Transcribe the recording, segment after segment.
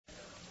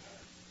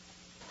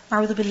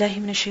أعوذ بالله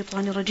من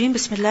الشيطان الرجيم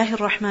بسم الله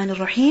الرحمن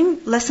الرحيم.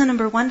 Lesson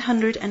number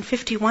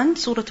 151,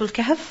 Surah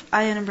Al-Kahf,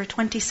 ayah number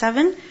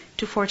 27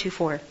 to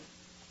 44.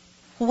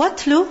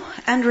 Watlu,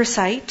 and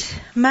recite,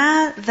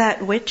 ma,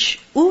 that which,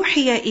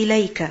 uhiya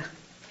ilayka,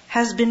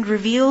 has been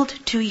revealed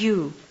to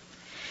you,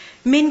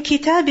 min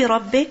kitabi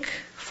rabbik,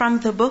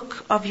 from the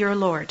book of your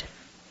Lord.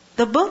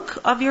 The book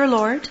of your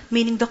Lord,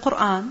 meaning the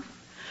Quran,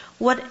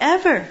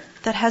 whatever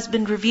that has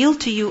been revealed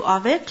to you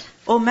of it,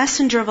 O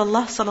Messenger of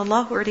Allah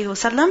sallallahu alaihi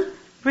wasallam,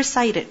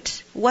 recite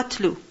it.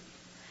 Watlu.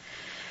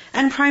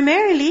 And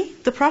primarily,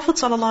 the Prophet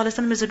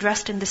ﷺ is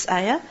addressed in this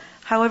ayah.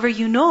 However,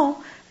 you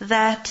know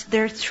that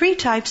there are three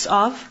types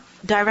of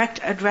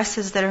direct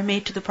addresses that are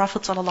made to the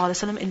Prophet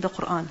ﷺ in the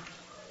Quran.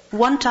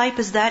 One type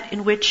is that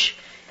in which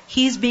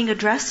he is being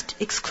addressed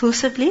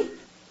exclusively.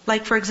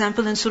 Like for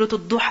example in Surah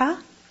Al-Duha,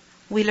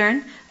 we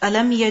learn,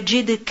 أَلَمْ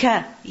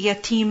يَجِدْكَ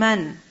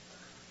يَتِيمًا.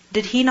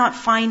 Did he not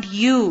find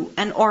you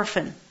an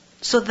orphan?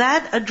 So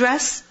that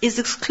address is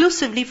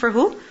exclusively for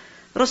who?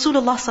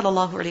 Rasulullah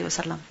sallallahu alaihi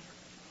wasallam.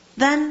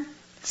 Then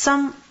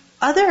some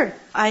other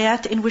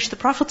ayat in which the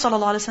Prophet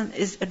sallallahu alaihi wasallam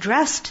is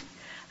addressed.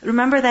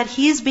 Remember that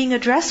he is being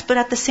addressed, but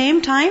at the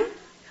same time,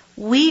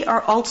 we are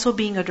also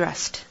being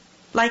addressed.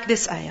 Like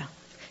this ayah.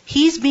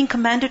 He is being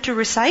commanded to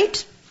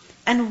recite,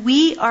 and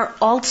we are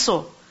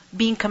also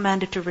being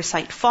commanded to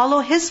recite.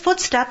 Follow his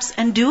footsteps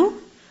and do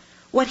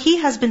what he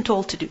has been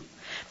told to do.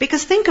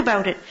 Because think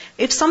about it.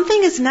 If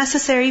something is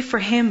necessary for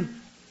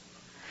him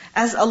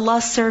as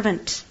Allah's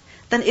servant,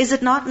 then is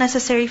it not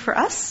necessary for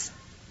us?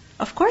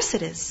 Of course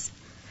it is.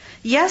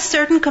 Yes,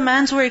 certain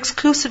commands were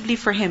exclusively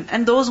for him,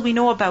 and those we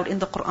know about in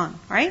the Quran,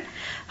 right?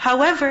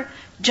 However,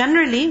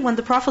 generally, when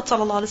the Prophet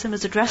ﷺ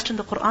is addressed in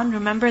the Quran,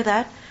 remember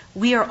that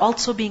we are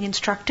also being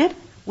instructed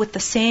with the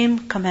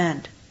same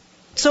command.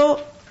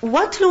 So,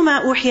 وَاتْلُ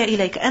مَا أُوحِيَ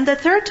إِلَيْكَ. And the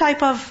third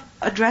type of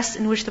address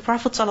in which the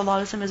Prophet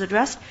ﷺ is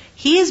addressed,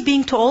 he is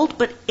being told,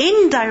 but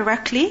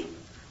indirectly,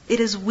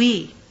 it is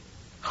we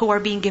who are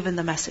being given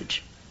the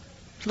message.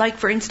 Like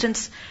for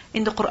instance,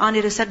 in the Quran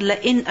it is said,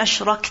 لَإِنْ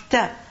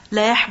أَشْرَكْتَ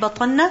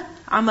لَيَحْبَطَنَّ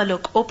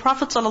عَمَلُكَ. O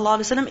Prophet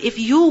ﷺ, if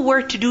you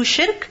were to do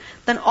shirk,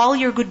 then all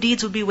your good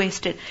deeds would be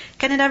wasted.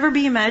 Can it ever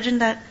be imagined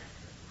that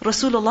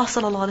Rasulullah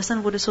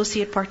ﷺ would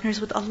associate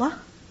partners with Allah?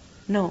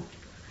 No.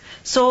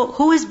 So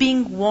who is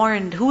being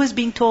warned? Who is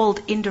being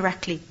told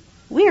indirectly?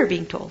 We are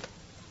being told.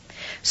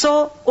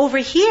 So over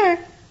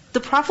here, the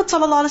Prophet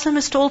ﷺ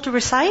is told to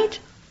recite,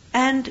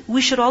 and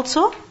we should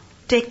also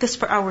take this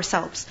for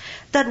ourselves.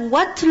 That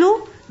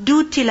watlu,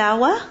 do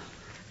tilawa,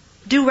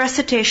 do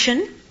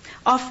recitation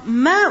of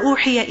ma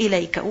uhiya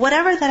ilayka,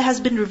 whatever that has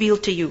been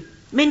revealed to you.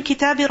 Min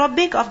kitabi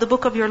rabbik, of the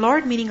book of your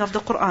Lord, meaning of the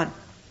Quran.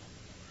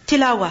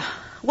 Tilawa.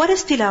 What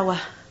is tilawa?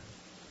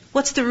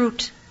 What's the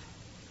root?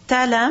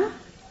 Talam.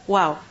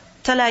 Wow.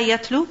 Tala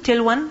yatlu,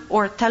 tilwan,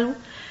 or talu.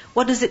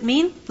 What does it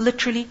mean?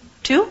 Literally,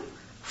 to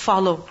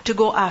follow, to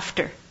go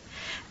after.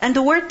 And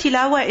the word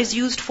tilawa is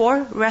used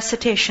for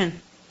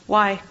recitation.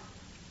 Why?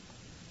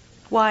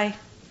 Why?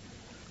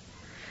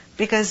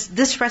 Because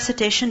this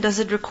recitation, does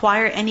it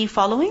require any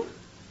following?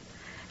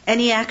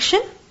 Any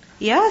action?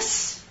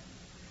 Yes.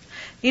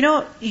 You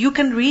know, you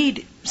can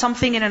read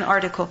something in an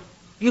article.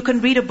 You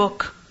can read a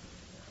book.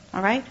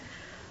 Alright?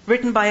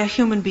 Written by a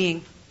human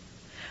being.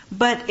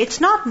 But it's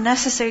not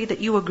necessary that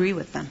you agree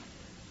with them.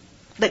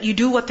 That you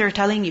do what they're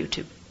telling you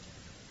to.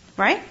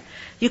 Right?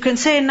 You can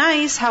say,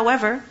 nice,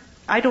 however,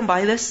 I don't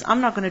buy this.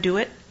 I'm not going to do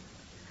it.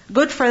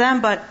 Good for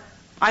them, but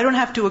I don't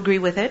have to agree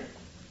with it.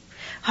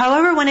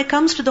 However, when it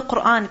comes to the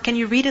Quran, can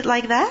you read it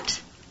like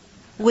that?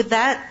 With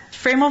that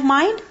frame of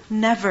mind?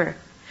 Never.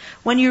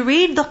 When you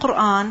read the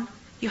Quran,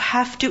 you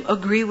have to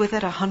agree with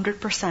it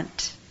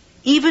 100%.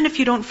 Even if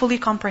you don't fully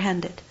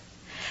comprehend it.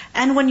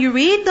 And when you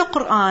read the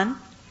Quran,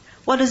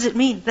 what does it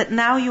mean? That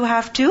now you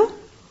have to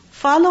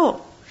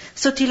follow.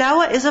 So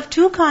tilawa is of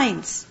two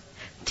kinds.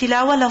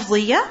 Tilawa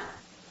lafziya,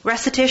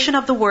 recitation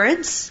of the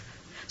words.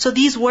 So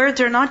these words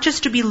are not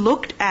just to be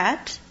looked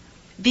at.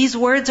 These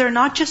words are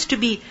not just to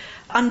be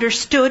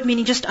understood,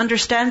 meaning just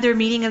understand their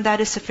meaning and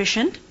that is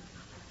sufficient.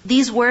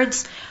 These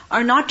words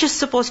are not just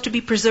supposed to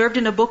be preserved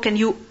in a book and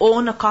you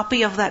own a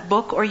copy of that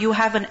book or you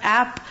have an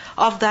app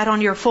of that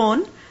on your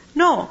phone.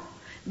 No.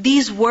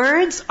 These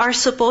words are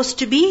supposed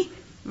to be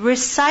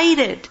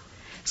recited.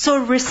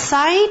 So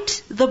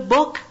recite the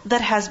book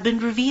that has been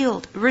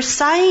revealed.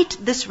 Recite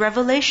this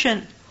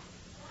revelation.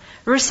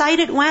 Recite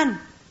it when?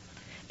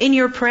 In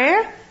your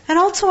prayer and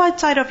also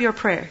outside of your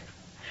prayer.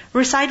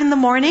 Recite in the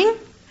morning.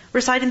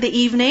 Recite in the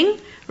evening.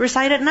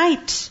 Recite at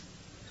night.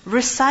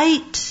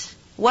 Recite.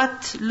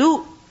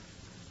 Watlu.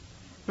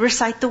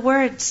 Recite the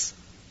words.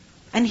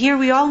 And here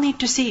we all need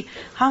to see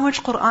how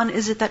much Quran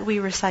is it that we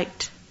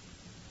recite?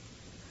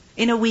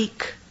 In a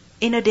week.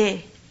 In a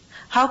day.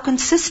 How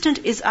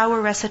consistent is our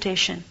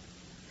recitation?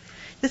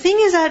 The thing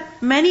is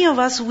that many of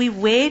us, we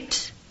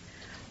wait,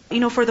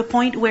 for the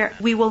point where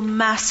we will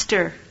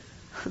master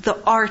the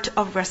art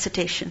of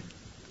recitation.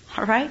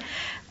 Alright?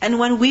 And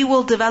when we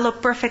will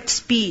develop perfect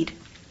speed.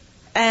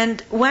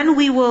 And when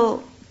we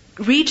will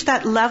reach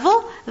that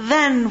level,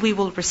 then we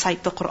will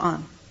recite the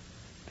Quran.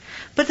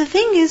 But the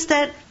thing is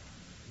that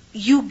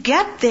you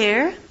get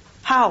there,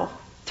 how?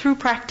 Through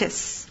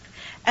practice.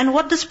 And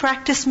what does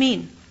practice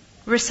mean?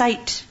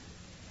 Recite.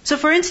 So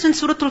for instance,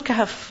 Surah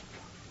Al-Kahf,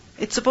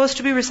 it's supposed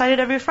to be recited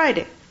every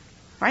Friday,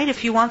 right?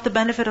 If you want the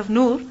benefit of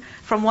Nur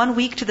from one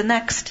week to the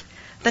next,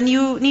 then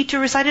you need to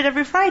recite it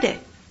every Friday.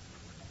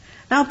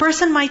 Now a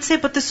person might say,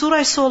 but the surah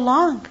is so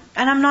long,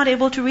 and I'm not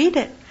able to read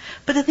it.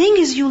 But the thing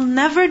is, you'll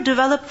never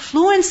develop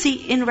fluency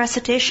in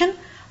recitation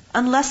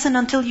unless and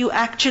until you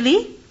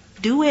actually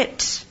do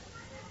it.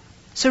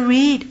 So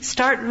read,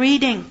 start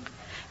reading.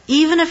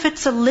 Even if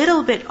it's a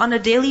little bit on a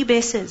daily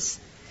basis.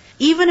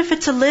 Even if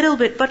it's a little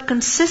bit, but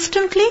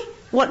consistently,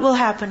 what will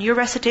happen? Your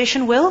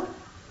recitation will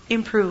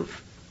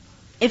improve.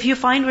 If you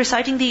find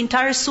reciting the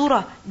entire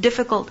surah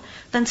difficult,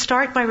 then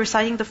start by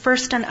reciting the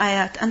first 10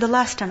 ayat and the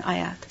last 10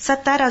 ayat.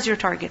 Set that as your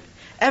target.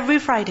 Every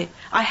Friday,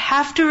 I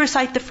have to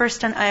recite the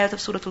first 10 ayat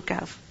of Surah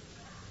Al-Kahf.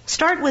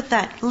 Start with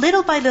that,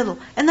 little by little,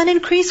 and then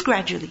increase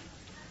gradually.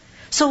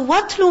 So,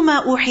 وَاتْلُ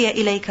مَا أُوحِيَ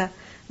إِلَيْكَ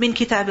مِنْ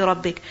كِتَابِ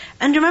رَبِّكَ.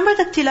 And remember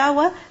that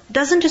tilawah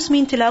doesn't just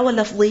mean tilawah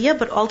lafziyya,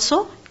 but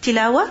also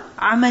tilawah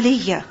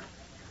amaliyya.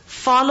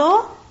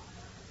 Follow,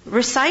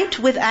 recite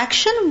with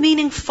action,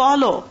 meaning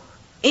follow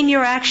in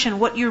your action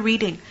what you're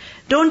reading.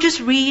 Don't just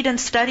read and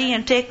study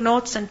and take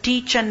notes and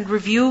teach and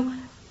review.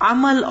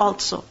 Amal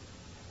also.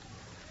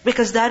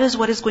 Because that is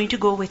what is going to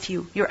go with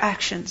you, your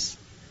actions.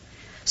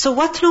 So,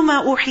 وَاتْلُ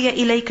مَا أُوحِيَ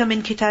إِلَيْكَ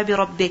مِنْ كِتَابِ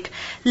رَبِّكَ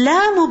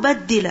لَا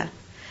مُبَدِّلَ.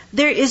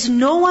 There is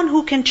no one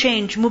who can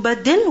change.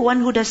 Mubaddil,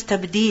 one who does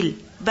tabdil.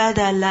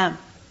 Bada lam.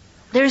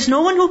 There is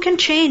no one who can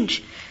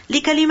change.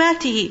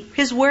 لِكَلِمَاتِهِ.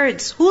 His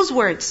words. Whose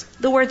words?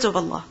 The words of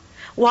Allah.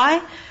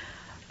 Why?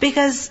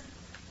 Because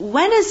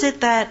when is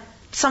it that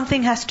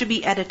something has to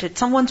be edited?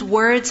 Someone's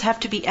words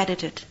have to be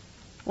edited.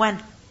 When?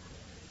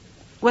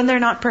 When they're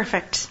not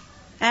perfect.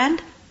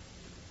 And?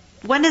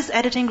 When is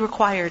editing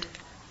required?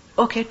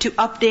 Okay, to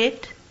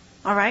update.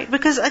 Alright?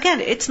 Because again,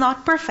 it's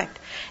not perfect.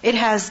 It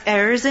has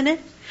errors in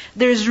it.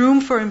 There's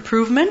room for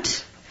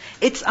improvement.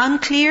 It's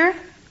unclear.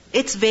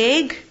 It's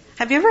vague.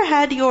 Have you ever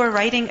had your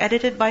writing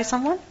edited by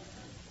someone?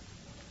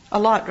 A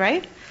lot,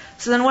 right?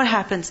 So then what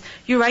happens?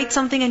 You write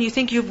something and you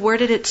think you've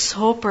worded it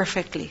so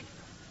perfectly.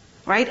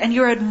 Right? And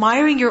you're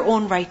admiring your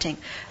own writing.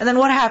 And then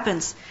what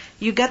happens?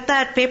 You get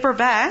that paper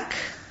back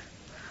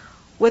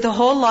with a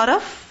whole lot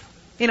of,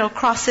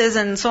 crosses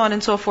and so on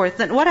and so forth.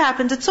 Then what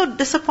happens? It's so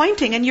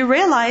disappointing and you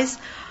realize,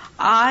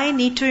 I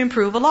need to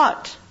improve a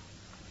lot.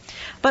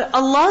 But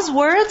Allah's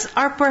words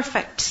are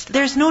perfect.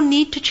 There's no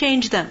need to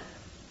change them.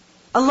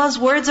 Allah's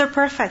words are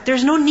perfect.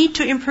 There's no need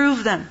to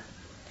improve them.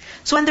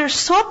 So when they're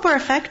so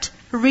perfect,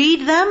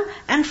 read them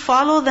and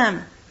follow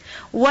them.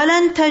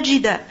 وَلَن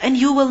تَجِدَ. And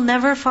you will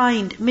never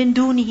find مِن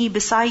دُونِهِ,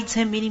 besides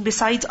Him, meaning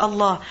besides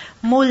Allah,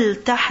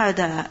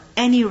 مُلْتَحَدًا,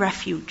 any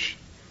refuge.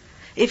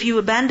 If you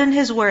abandon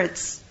His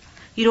words,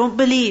 you don't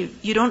believe,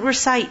 you don't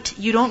recite,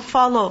 you don't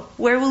follow,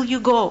 where will you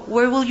go?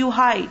 Where will you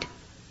hide?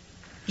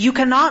 You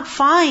cannot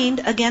find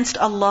against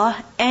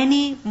Allah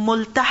any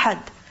multahad.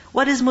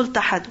 What is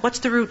multahad? What's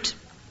the root?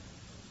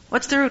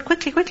 What's the root?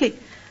 Quickly.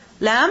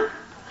 Lam,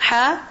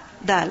 ha,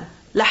 dal.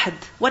 Lahad.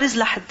 What is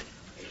lahad?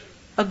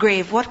 A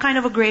grave. What kind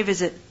of a grave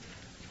is it?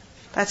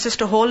 That's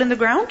just a hole in the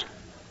ground?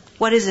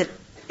 What is it?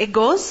 It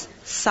goes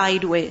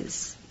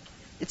sideways.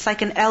 It's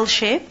like an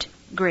L-shaped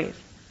grave.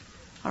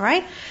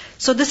 Alright?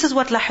 So this is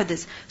what lahad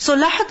is. So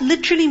lahad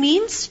literally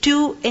means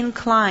to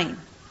incline.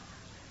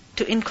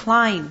 To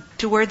incline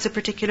towards a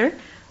particular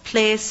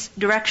place,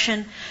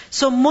 direction.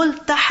 So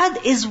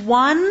multahad is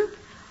one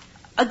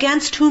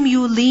against whom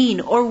you lean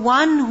or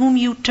one whom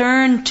you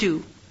turn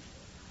to.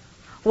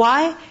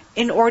 Why?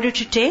 In order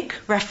to take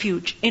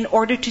refuge, in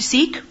order to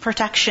seek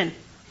protection.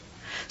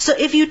 So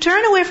if you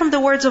turn away from the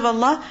words of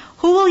Allah,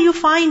 who will you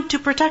find to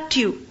protect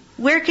you?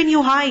 Where can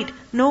you hide?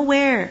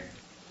 Nowhere.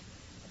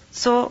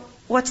 So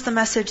what's the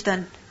message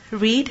then?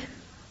 Read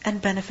and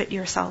benefit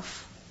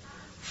yourself.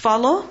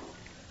 Follow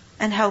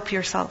and help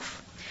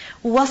yourself.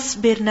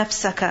 وَاصْبِرْ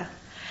نَفْسَكَ.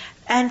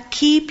 And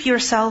keep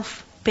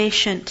yourself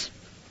patient.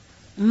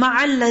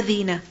 مَعَ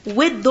الَّذِينَ.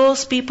 With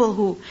those people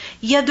who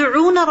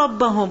يَدْعُونَ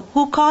رَبَّهُمْ.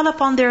 Who call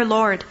upon their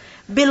Lord.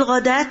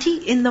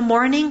 بِالْغَدَاةِ. In the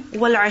morning.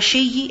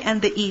 وَالْعَشِيِّ.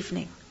 And the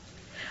evening.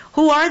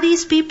 Who are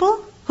these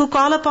people who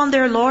call upon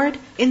their Lord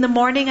in the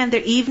morning and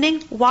the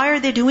evening? Why are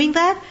they doing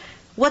that?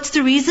 What's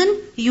the reason?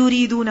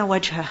 يُرِيدُونَ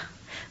وَجْهَهُ.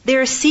 They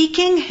are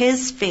seeking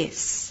His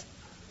face.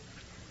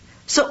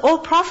 So, O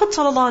Prophet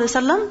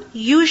ﷺ,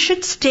 you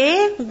should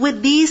stay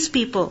with these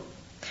people.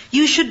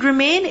 You should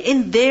remain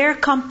in their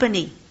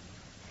company.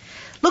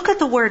 Look at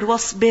the word,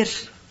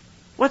 wasbir.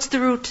 What's the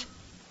root?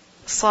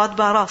 Sad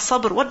bara,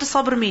 sabr. What does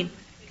sabr mean?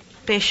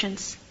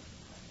 Patience.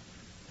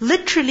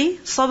 Literally,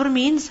 sabr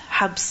means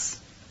habs.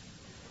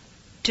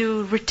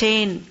 To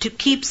retain, to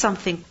keep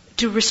something,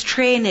 to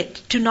restrain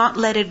it, to not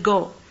let it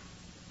go.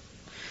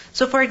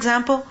 So for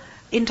example,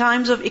 in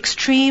times of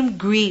extreme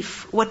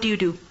grief, what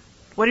do?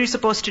 What are you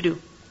supposed to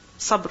do?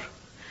 Sabr.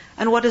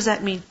 And what does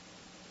that mean?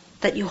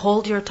 That you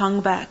hold your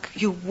tongue back.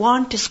 You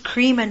want to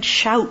scream and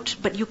shout,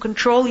 but you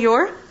control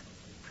your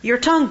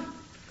tongue.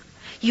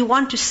 You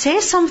want to say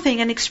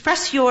something and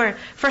express your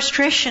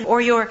frustration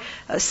or your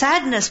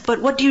sadness,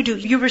 but what do?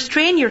 You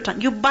restrain your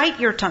tongue. You bite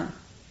your tongue.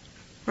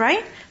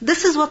 Right?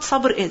 This is what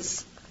sabr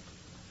is.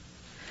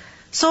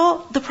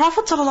 So the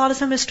Prophet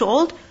ﷺ is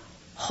told,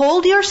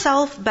 hold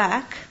yourself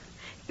back,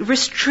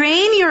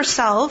 restrain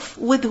yourself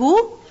with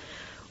who?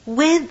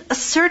 With a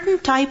certain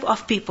type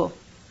of people.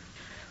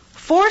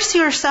 Force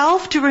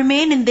yourself to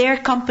remain in their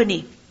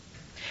company.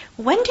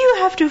 When do you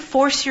have to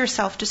force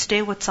yourself to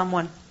stay with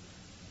someone?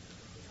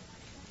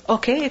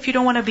 Okay, if you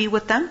don't want to be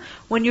with them,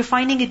 when you're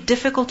finding it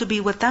difficult to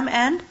be with them,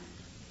 and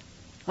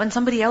when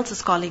somebody else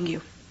is calling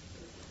you.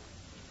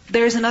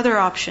 There's another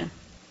option.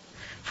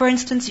 For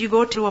instance, you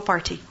go to a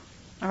party,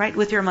 alright,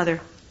 with your mother.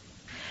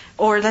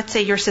 Or let's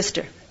say your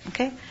sister,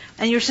 okay?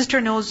 And your sister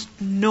knows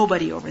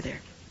nobody over there.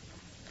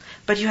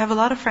 But you have a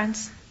lot of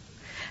friends.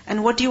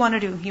 And what do you want to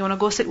do? You want to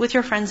go sit with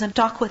your friends and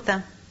talk with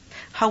them.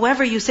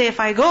 However, you say, if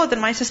I go,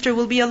 then my sister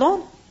will be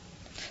alone.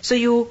 So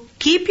you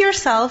keep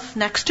yourself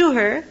next to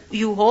her,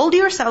 you hold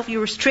yourself, you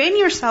restrain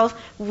yourself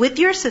with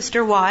your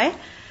sister. Why?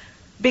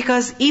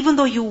 Because even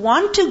though you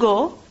want to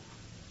go,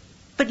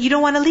 but you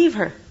don't want to leave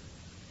her.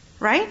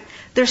 Right?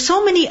 There's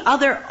so many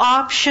other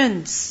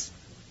options.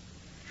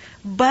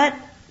 But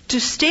to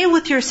stay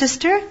with your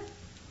sister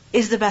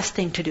is the best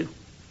thing to do.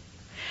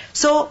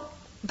 So,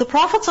 the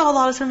Prophet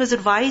ﷺ is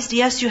advised,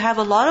 yes, you have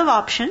a lot of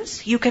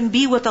options. You can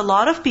be with a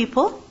lot of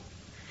people.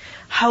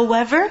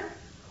 However,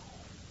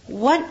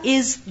 what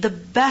is the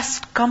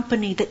best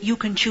company that you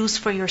can choose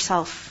for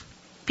yourself?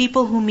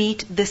 People who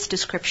meet this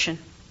description.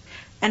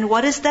 And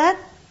what is that?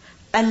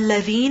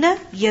 الَّذِينَ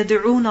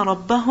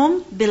يَدْعُونَ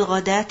رَبَّهُمْ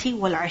بِالْغَدَاةِ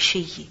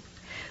وَالْعَشِيِّ.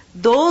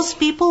 Those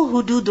people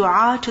who do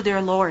dua to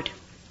their Lord.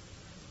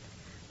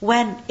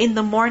 When? In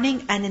the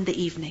morning and in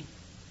the evening.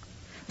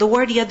 The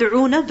word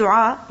yad'una,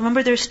 dua,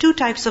 remember there's two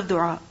types of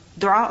dua.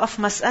 Dua of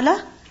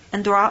mas'ala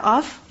and dua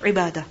of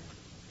ibadah.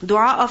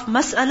 Dua of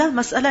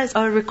mas'ala is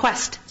a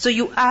request. So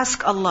you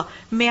ask Allah,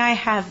 may I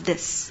have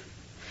this?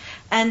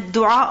 And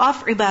dua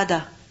of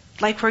ibadah,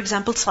 like for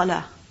example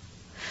salah.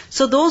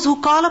 So those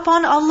who call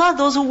upon Allah,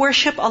 those who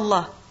worship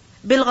Allah.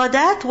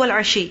 Bil-ghadat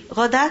wal-ashi.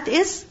 Ghadat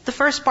is the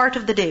first part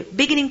of the day,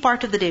 beginning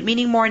part of the day,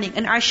 meaning morning.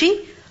 And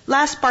ashi,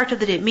 last part of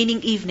the day,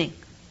 meaning evening.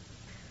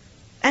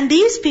 And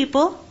these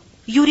people,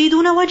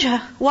 yuriduna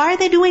wajha. Why are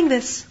they doing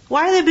this?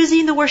 Why are they busy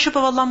in the worship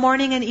of Allah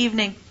morning and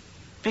evening?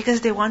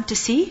 Because they want to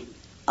see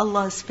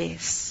Allah's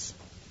face.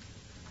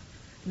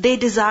 They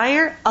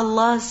desire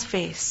Allah's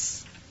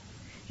face.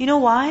 You know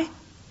why?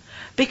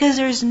 Because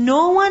there's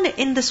no one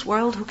in this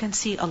world who can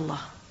see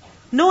Allah.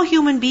 No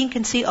human being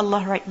can see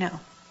Allah right now.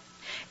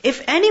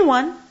 If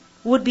anyone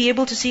would be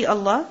able to see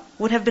Allah,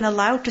 would have been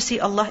allowed to see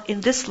Allah in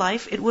this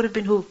life, it would have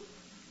been who?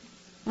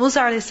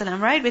 Musa a.s.,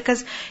 right?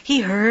 Because he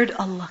heard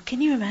Allah.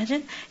 Can you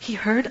imagine? He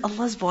heard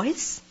Allah's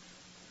voice.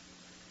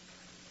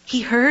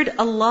 He heard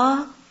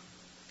Allah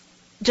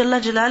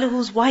Jalla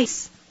Jalaluhu's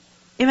voice.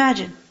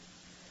 Imagine.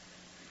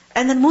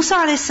 And then Musa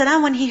a.s.,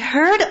 when he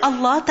heard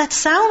Allah, that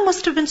sound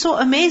must have been so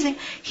amazing.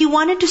 He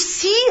wanted to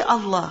see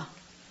Allah.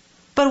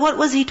 But what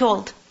was he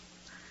told?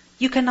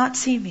 You cannot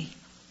see me.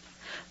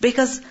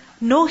 Because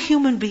no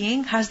human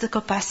being has the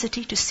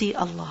capacity to see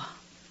Allah.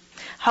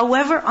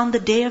 However, on the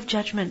day of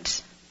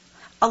judgment,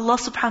 Allah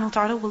subhanahu wa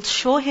ta'ala will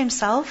show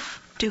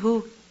Himself to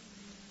who?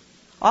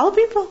 All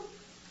people?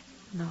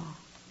 No.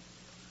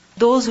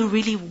 Those who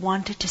really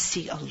wanted to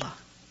see Allah.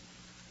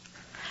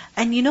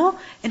 And you know,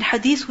 in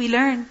hadith we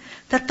learn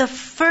that the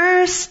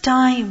first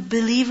time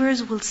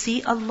believers will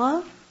see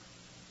Allah,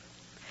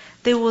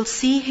 they will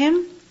see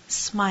Him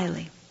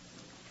smiling.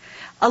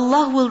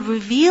 Allah will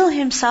reveal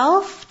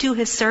Himself to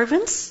His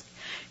servants,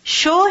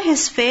 show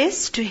His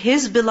face to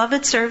His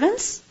beloved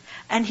servants,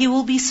 and He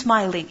will be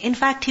smiling. In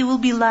fact, He will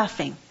be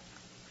laughing.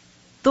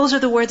 Those are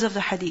the words of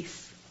the hadith.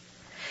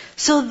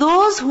 So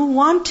those who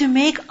want to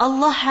make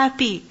Allah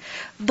happy,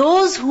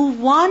 those who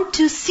want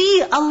to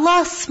see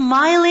Allah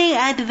smiling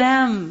at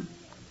them.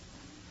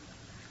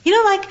 You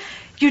know, like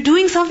you're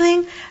doing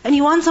something and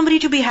you want somebody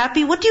to be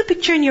happy, what do you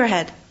picture in your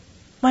head?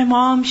 My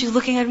mom, she's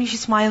looking at me,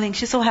 she's smiling,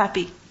 she's so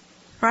happy.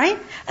 Right?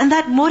 And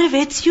that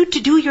motivates you to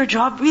do your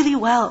job really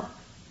well.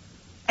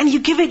 And you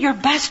give it your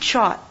best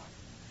shot.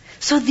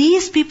 So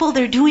these people,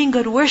 they're doing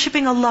good,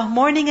 worshipping Allah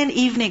morning and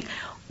evening.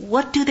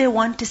 What do they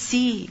want to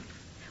see?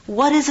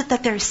 What is it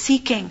that they're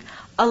seeking?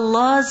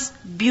 Allah's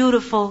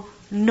beautiful,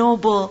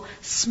 noble,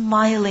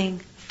 smiling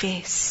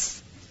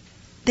face.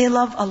 They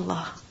love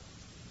Allah.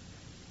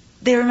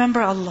 They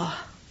remember Allah.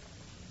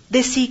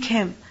 They seek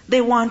Him.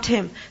 They want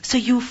Him. So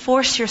you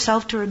force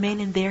yourself to remain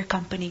in their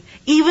company.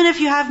 Even if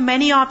you have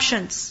many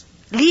options.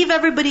 Leave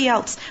everybody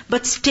else.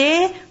 But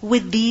stay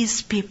with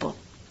these people.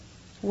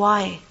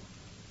 Why?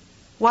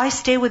 Why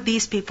stay with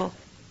these people?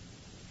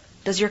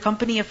 Does your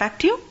company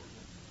affect you?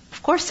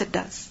 Of course it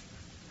does.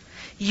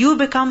 You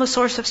become a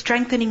source of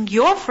strengthening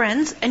your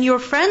friends, and your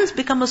friends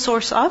become a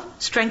source of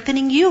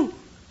strengthening you.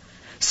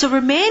 So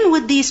remain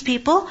with these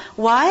people.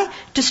 Why?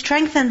 To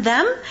strengthen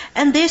them,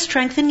 and they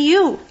strengthen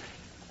you.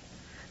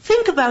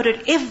 Think about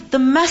it. If the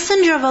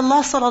Messenger of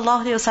Allah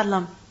sallallahu alaihi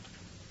wasallam,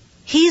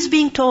 He's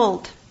being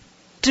told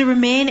to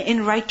remain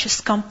in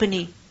righteous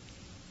company.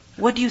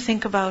 What do you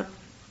think about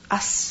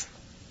us?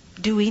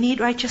 Do we need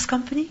righteous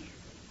company?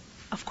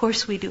 Of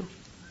course we do.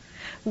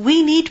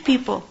 We need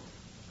people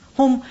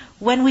whom,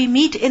 when we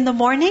meet in the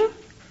morning,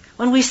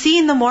 when we see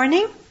in the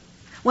morning,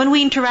 when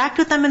we interact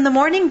with them in the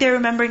morning, they're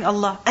remembering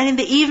Allah. And in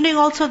the evening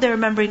also, they're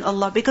remembering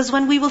Allah. Because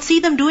when we will see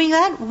them doing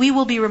that, we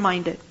will be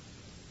reminded.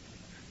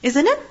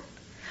 Isn't it?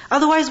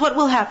 Otherwise, what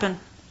will happen?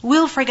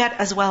 We'll forget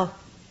as well.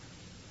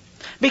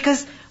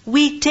 Because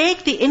we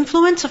take the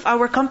influence of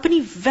our company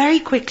very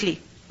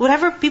quickly.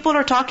 Whatever people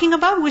are talking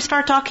about, we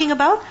start talking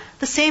about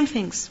the same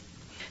things.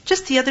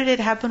 Just the other day it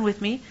happened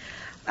with me.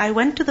 I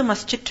went to the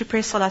masjid to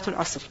pray Salatul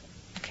Asr.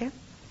 Okay?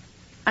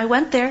 I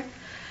went there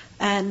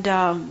and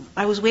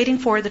I was waiting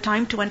for the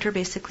time to enter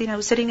basically. And I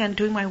was sitting and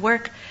doing my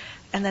work.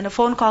 And then a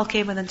phone call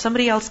came and then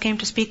somebody else came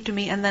to speak to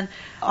me. And then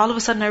all of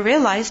a sudden I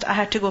realized I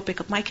had to go pick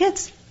up my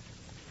kids.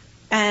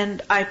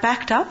 And I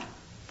packed up.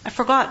 I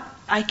forgot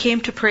I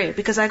came to pray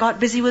because I got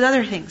busy with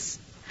other things.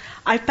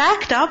 I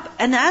packed up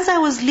and as I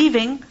was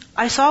leaving,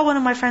 I saw one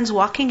of my friends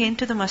walking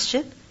into the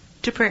masjid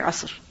to pray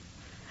Asr.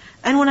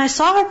 And when I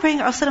saw her praying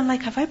Asr, I'm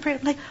like, have I prayed?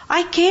 I'm like,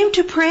 I came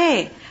to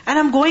pray and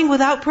I'm going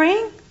without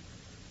praying?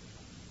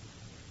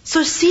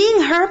 So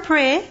seeing her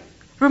pray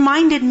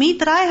reminded me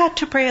that I had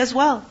to pray as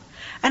well.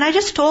 And I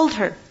just told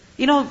her,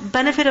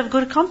 benefit of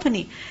good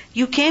company.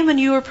 You came and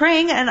you were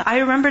praying and I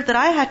remembered that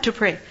I had to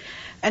pray.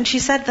 And she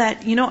said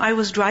that, I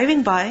was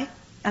driving by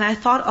and I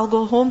thought I'll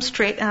go home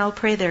straight and I'll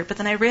pray there. But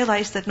then I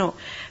realized that no,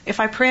 if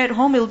I pray at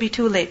home, it'll be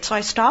too late. So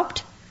I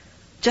stopped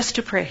just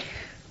to pray.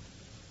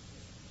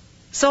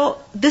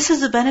 So this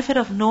is the benefit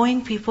of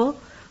knowing people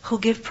who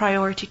give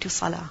priority to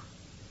salah.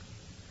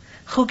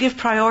 Who give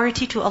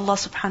priority to Allah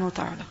subhanahu wa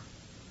ta'ala.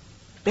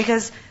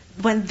 Because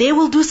when they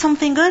will do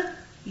something good,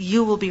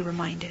 you will be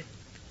reminded.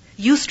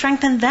 You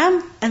strengthen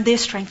them and they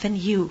strengthen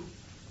you.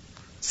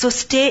 So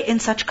stay in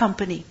such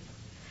company.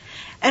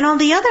 And on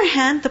the other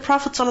hand, the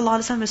Prophet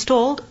ﷺ is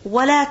told,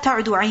 وَلَا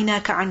تَعْدُ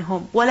عَيْنَاكَ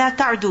عَنْهُمْ وَلَا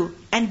تَعْدُ.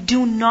 And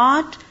do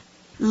not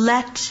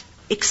let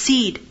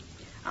exceed.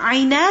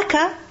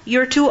 عَيْنَاكَ,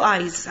 your two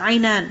eyes.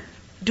 عَيْنَان,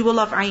 dual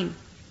of عَيْن.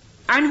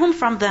 عَنْهُمْ,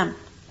 from them.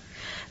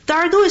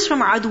 Tardu is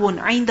from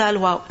عَدُوٌ, عَيْن dal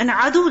waw. And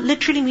عَدُو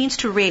literally means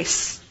to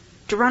race,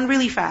 to run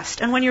really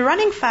fast. And when you're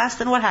running fast,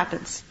 then what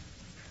happens?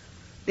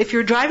 If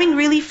you're driving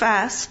really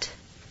fast,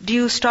 do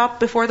you stop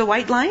before the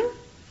white line?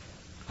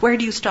 Where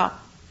do you stop?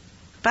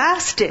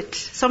 Past it.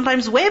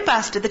 Sometimes way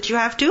past it that you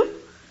have to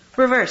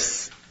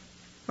reverse.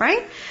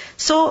 Right?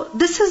 So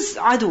this is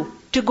adu,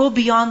 to go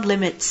beyond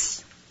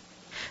limits.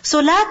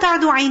 So لَا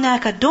تَعْدُ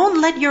عَيْنَاكَ.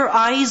 Don't let your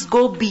eyes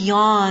go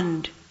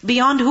beyond.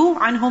 Beyond who?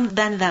 Anhum,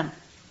 than them.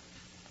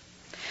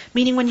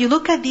 Meaning when you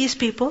look at these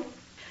people,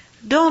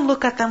 don't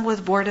look at them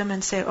with boredom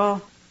and say,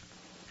 oh,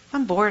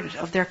 I'm bored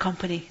of their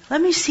company.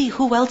 Let me see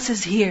who else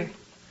is here.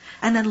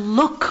 And then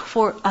look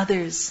for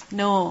others.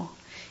 No.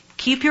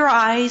 Keep your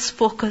eyes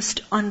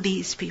focused on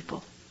these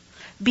people.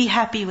 Be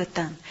happy with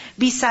them.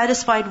 Be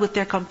satisfied with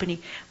their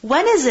company.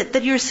 When is it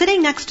that you're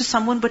sitting next to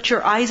someone but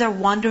your eyes are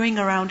wandering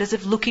around as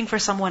if looking for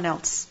someone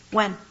else?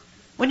 When?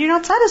 When you're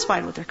not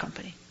satisfied with their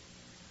company.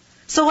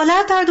 So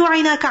وَلَا تَعْدُ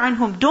عَيْنَاكَ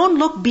عَنْهُمْ. Don't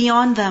look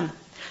beyond them.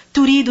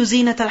 تُرِيدُ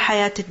زِينَةَ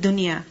الْحَيَاةِ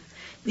الدُّنْيَا.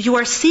 You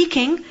are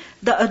seeking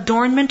the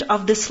adornment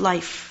of this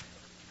life.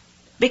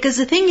 Because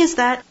the thing is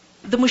that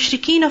the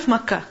mushrikeen of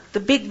Makkah, the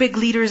big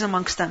leaders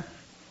amongst them,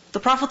 the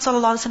Prophet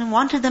ﷺ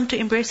wanted them to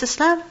embrace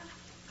Islam.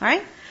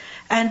 Right?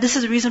 And this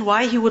is the reason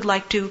why he would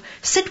like to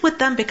sit with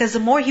them, because the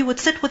more he would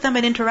sit with them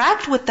and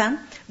interact with them,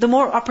 the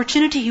more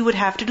opportunity he would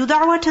have to do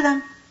da'wah to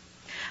them.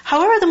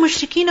 However, the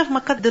mushrikeen of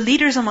Makkah, the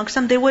leaders amongst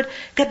them, they would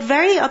get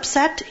very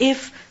upset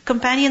if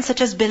companions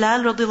such as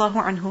Bilal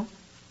radiallahu anhu,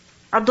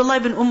 Abdullah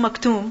ibn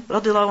Maktoum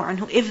radiallahu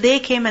anhu, if they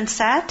came and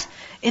sat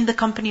in the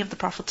company of the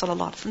Prophet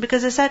ﷺ.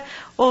 Because they said,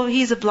 oh,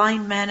 he's a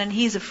blind man and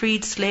he's a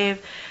freed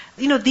slave.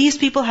 These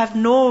people have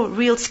no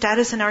real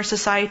status in our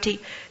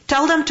society.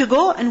 Tell them to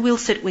go and we'll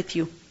sit with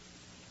you.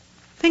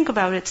 Think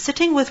about it.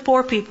 Sitting with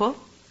poor people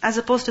as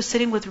opposed to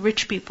sitting with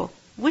rich people.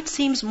 Which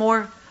seems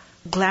more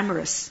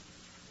glamorous?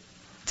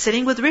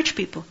 Sitting with rich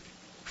people.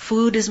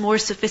 Food is more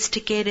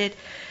sophisticated.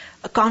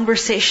 A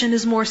conversation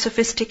is more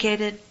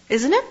sophisticated.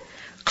 Isn't it?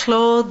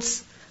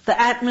 Clothes, the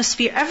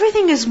atmosphere,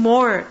 everything is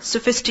more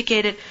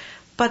sophisticated.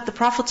 But the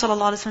Prophet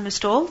ﷺ is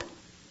told,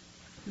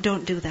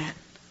 don't do that.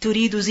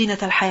 تُرِيدُ زِينَةَ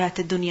الْحَيَاةِ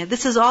الدُّنْيَا.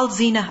 This is all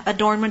zina,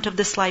 adornment of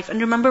this life.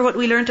 And remember what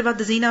we learned about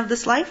the zina of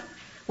this life?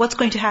 What's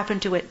going to happen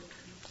to it?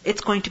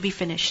 It's going to be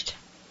finished.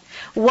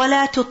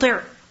 وَلَا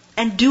تُطِعْ.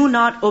 And do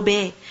not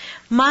obey.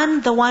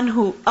 Man, the one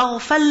who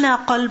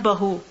أَغْفَلْنَا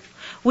قَلْبَهُ.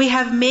 We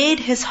have made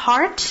his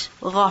heart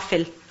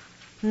ghafil,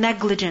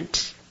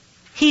 negligent,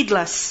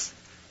 heedless.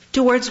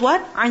 Towards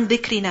what? عَنْ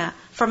ذِكْرِنَا.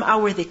 From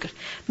our dhikr.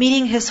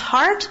 Meaning his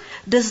heart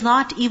does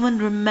not even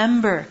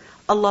remember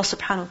Allah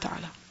subhanahu wa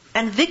ta'ala.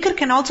 And dhikr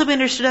can also be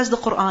understood as the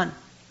Qur'an.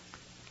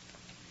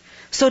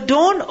 So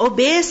don't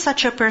obey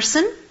such a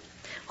person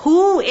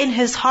who in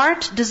his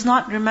heart does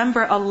not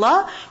remember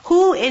Allah,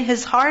 who in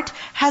his heart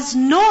has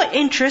no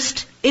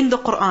interest in the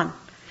Qur'an.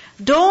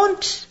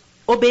 Don't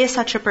obey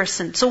such a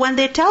person. So when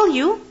they tell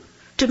you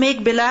to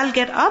make Bilal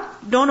get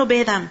up, don't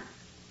obey them.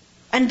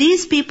 And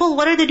these people,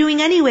 what are they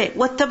doing anyway?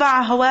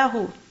 وَاتَّبَعَ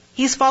هَوَاهُ.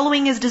 He's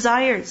following his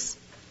desires.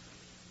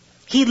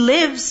 He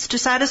lives to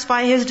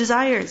satisfy his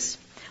desires.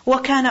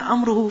 وَكَانَ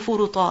أَمْرُهُ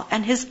فُرُطًا.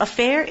 And his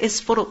affair is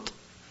furut,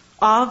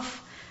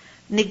 of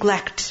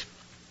neglect,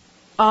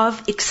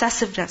 of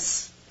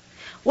excessiveness.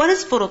 What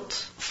is furut?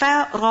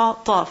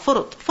 Farata.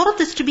 Furut. Furut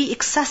is to be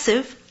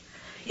excessive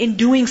in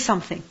doing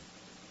something.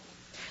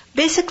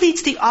 Basically,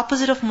 it's the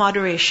opposite of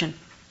moderation,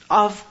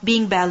 of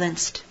being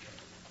balanced.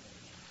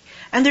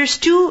 And there's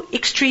two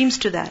extremes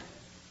to that.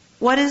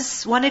 What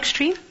is one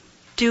extreme?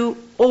 To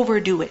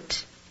overdo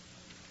it.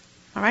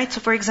 Alright, so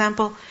for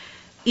example,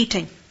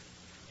 eating.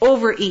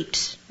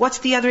 Overeat. What's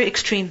the other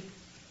extreme?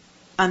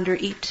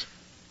 Undereat.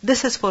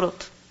 This is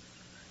furut.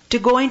 To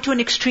go into an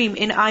extreme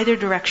in either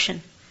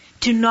direction.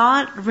 To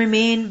not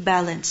remain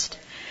balanced.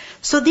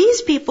 So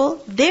these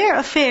people, their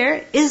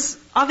affair is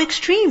of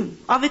extreme,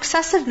 of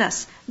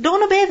excessiveness.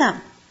 Don't obey them.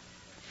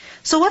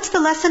 So what's the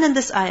lesson in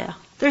this ayah?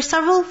 There are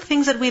several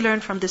things that we learn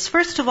from this.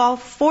 First of all,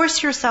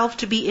 force yourself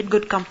to be in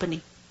good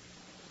company.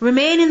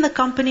 Remain in the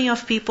company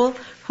of people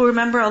who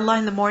remember Allah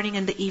in the morning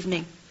and the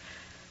evening.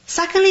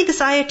 Secondly,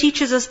 this ayah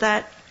teaches us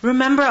that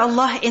remember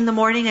Allah in the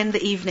morning and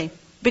the evening.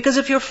 Because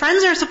if your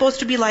friends are supposed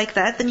to be like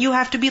that, then you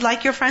have to be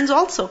like your friends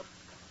also.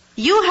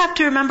 You have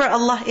to remember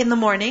Allah in the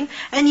morning,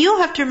 and you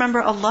have to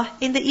remember Allah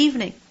in the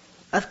evening.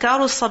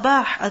 Adhkarul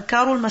sabah,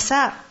 adhkarul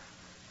masa.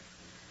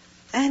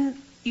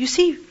 And you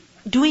see,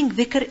 doing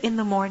dhikr in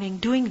the morning,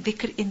 doing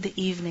dhikr in the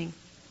evening,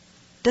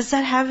 does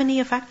that have any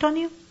effect on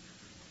you?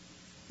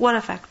 What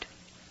effect?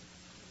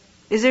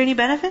 Is there any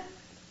benefit?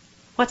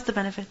 What's the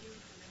benefit?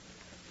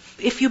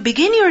 If you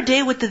begin your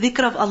day with the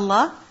dhikr of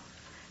Allah,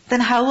 then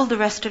how will the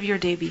rest of your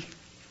day be?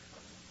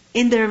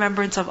 In the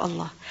remembrance of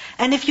Allah.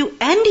 And if you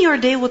end your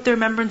day with the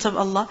remembrance of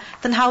Allah,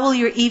 then how will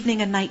your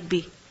evening and night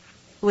be?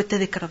 With the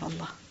dhikr of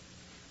Allah.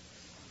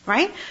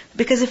 Right?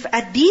 Because if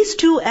at these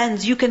two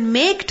ends you can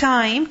make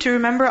time to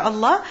remember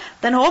Allah,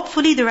 then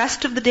hopefully the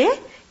rest of the day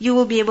you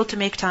will be able to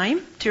make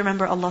time to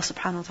remember Allah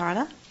subhanahu wa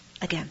ta'ala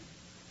again.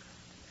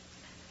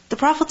 The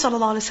Prophet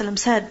ﷺ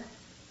said,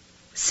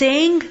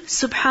 saying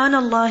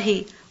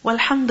Subhanallahi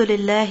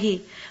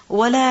walhamdulillahi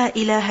wa la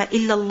ilaha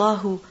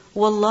illallahu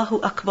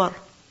wallahu akbar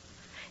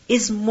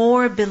is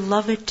more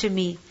beloved to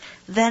me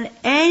than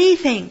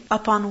anything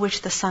upon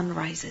which the sun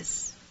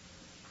rises.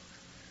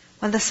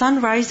 When the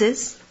sun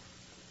rises,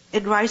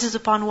 it rises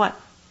upon what?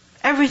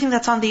 Everything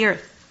that's on the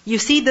earth. You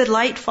see the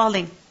light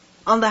falling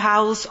on the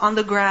house, on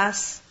the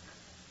grass,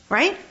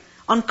 right?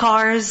 On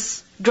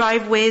cars,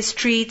 driveways,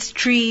 streets,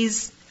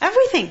 trees.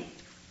 Everything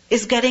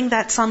is getting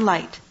that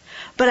sunlight.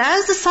 But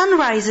as the sun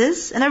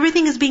rises and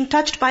everything is being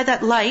touched by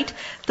that light,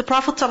 the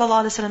Prophet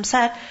ﷺ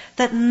said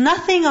that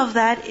nothing of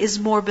that is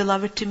more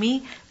beloved to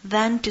me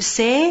than to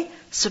say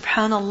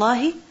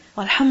Subhanallahi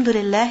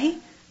walhamdulillahi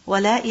wa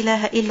la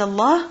ilaha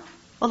illallah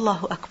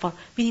wallahu akbar.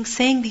 Meaning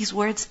saying these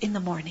words in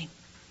the morning.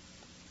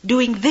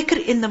 Doing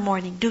dhikr in the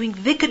morning, doing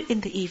dhikr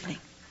in the evening.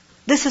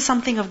 This is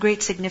something of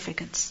great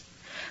significance.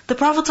 The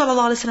Prophet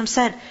ﷺ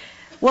said,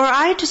 were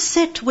I to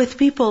sit with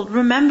people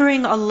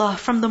remembering Allah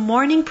from the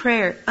morning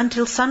prayer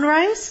until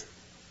sunrise,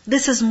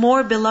 this is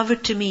more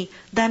beloved to me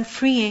than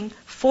freeing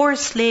 4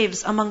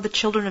 slaves among the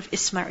children of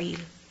Ismail.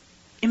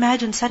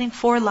 Imagine setting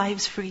 4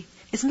 lives free.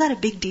 Isn't that a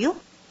big deal?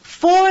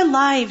 4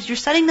 lives, you're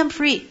setting them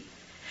free.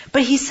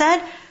 But he said,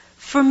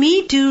 for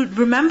me to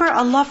remember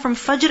Allah from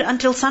Fajr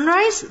until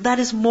sunrise, that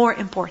is more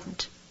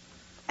important.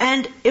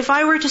 And if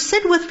I were to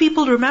sit with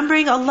people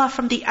remembering Allah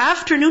from the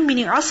afternoon,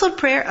 meaning Asr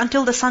prayer,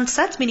 until the sun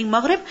sets, meaning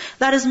Maghrib,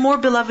 that is more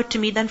beloved to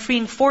me than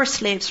freeing 4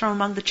 slaves from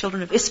among the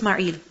children of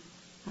Ismail.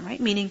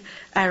 Alright, meaning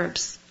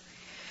Arabs.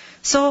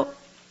 So,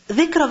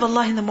 dhikr of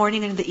Allah in the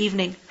morning and in the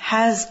evening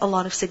has a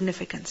lot of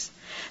significance.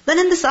 Then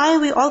in this ayah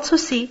we also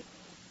see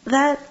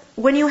that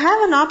when you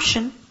have an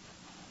option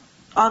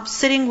of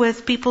sitting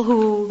with people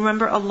who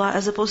remember Allah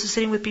as opposed to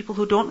sitting with people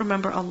who don't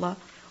remember Allah,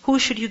 who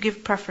should you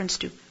give preference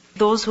to?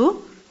 Those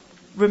who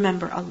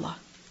remember Allah.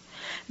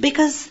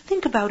 Because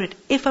think about it,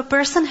 if a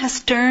person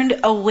has turned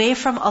away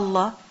from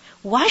Allah,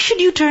 why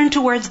should you turn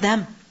towards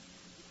them?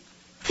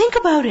 Think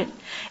about it.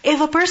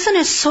 If a person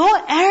is so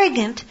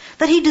arrogant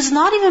that he does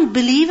not even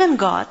believe in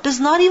God,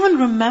 does not even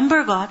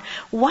remember God,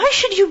 why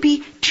should you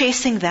be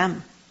chasing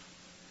them?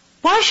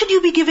 Why should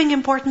you be giving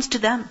importance to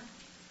them?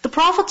 The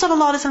Prophet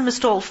ﷺ is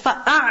told,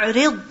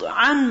 فَأَعْرِضْ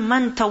عَنْ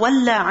مَنْ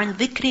تَوَلَّى عَنْ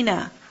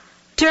ذِكْرِنَا.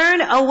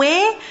 Turn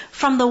away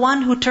from the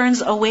one who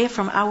turns away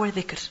from our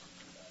dhikr.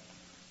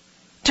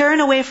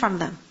 Turn away from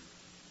them.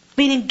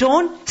 Meaning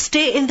don't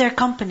stay in their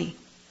company.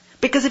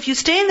 Because if you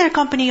stay in their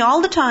company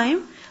all the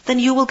time, then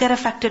you will get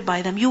affected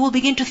by them. You will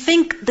begin to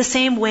think the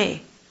same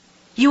way.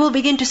 You will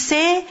begin to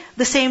say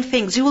the same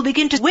things. You will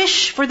begin to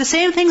wish for the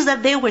same things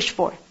that they wish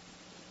for.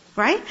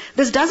 Right?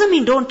 This doesn't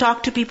mean don't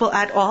talk to people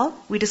at all.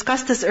 We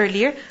discussed this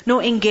earlier.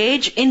 No,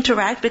 engage,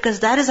 interact, because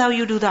that is how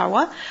you do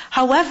da'wah.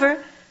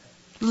 However,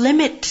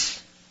 limit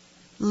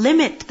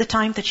the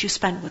time that you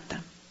spend with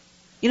them.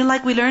 You know,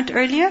 like we learned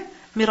earlier,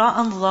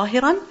 mira'an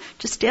zahiran.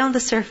 Just stay on the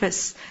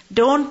surface.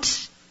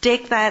 Don't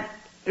take that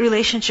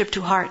relationship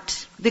to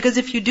heart. Because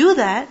if you do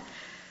that,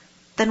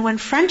 then when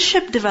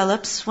friendship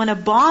develops, when a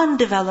bond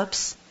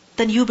develops,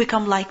 then you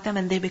become like them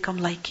and they become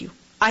like you.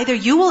 Either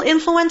you will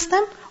influence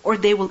them or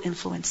they will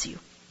influence you.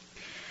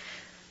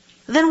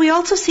 Then we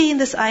also see in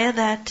this ayah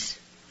that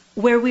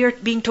where we are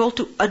being told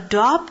to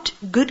adopt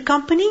good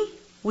company,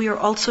 we are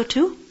also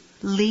to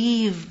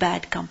leave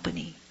bad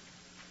company.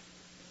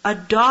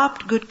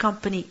 Adopt good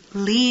company,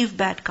 leave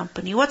bad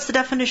company. What's the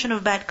definition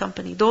of bad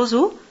company? Those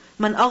who,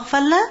 man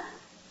aghfalna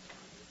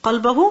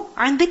qalbahu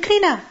an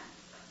dhikrina.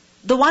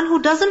 The one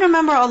who doesn't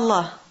remember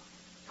Allah,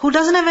 who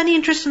doesn't have any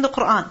interest in the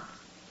Quran.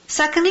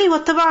 Secondly,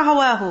 وَاتَّبَعَ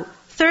هَوَاهُ.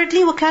 Thirdly,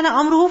 وَكَانَ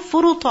أَمْرُهُ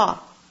فُرُطًا.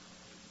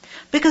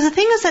 Because the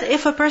thing is that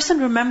if a person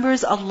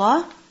remembers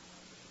Allah,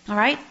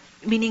 alright,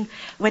 meaning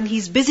when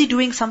he's busy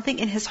doing something,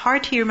 in his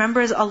heart he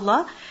remembers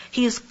Allah,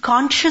 he is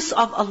conscious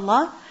of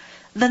Allah,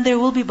 then there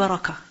will be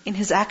barakah in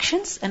his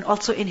actions and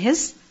also in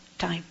his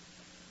time.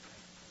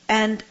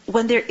 And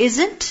when there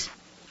isn't,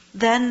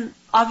 then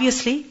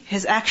obviously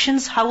his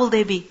actions, how will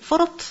they be?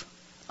 Furut,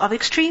 of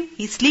extreme.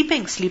 He's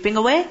sleeping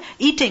away,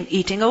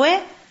 eating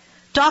away,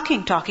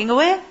 talking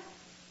away.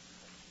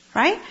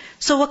 Right?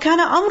 So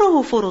وَكَانَ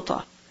أَمْرُهُ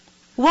فُرُطًا.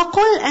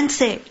 وَقُلْ and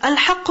say,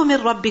 الْحَقُّ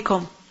مِنْ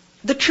رَبِّكُمْ.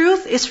 The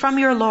truth is from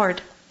your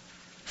Lord.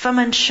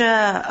 فَمَنْ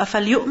شَاءَ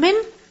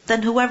فَلْيُؤْمِنْ.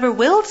 Then whoever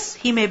wills,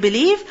 he may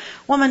believe.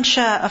 وَمَنْ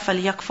شَاءَ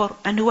فَلْيَكْفُرْ.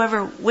 And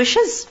whoever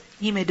wishes,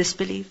 he may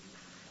disbelieve.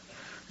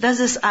 Does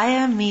this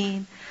ayah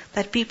mean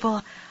that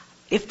people,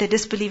 if they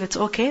disbelieve, it's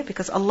okay?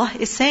 Because Allah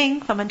is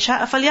saying, فَمَنْ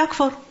شَاءَ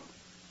فَلْيَكْفُرْ.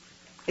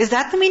 Is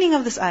that the meaning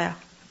of this ayah?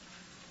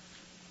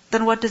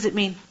 Then what does it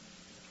mean?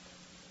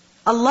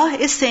 Allah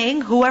is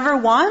saying, whoever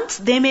wants,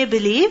 they may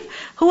believe.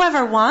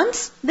 Whoever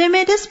wants, they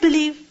may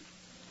disbelieve.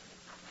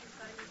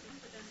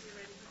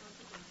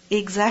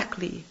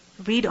 Exactly.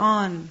 Read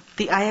on.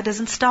 The ayah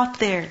doesn't stop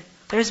there.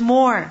 There's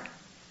more.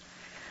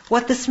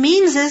 What this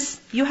means is,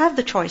 you have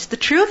the choice. The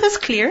truth is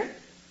clear.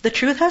 The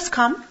truth has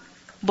come.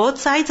 Both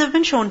sides have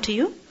been shown to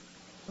you.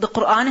 The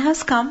Quran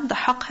has come. The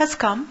haqq has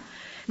come.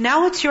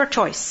 Now it's your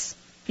choice.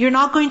 You're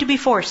not going to be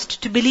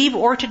forced to believe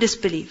or to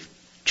disbelieve.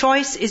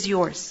 Choice is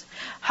yours.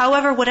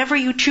 However, whatever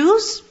you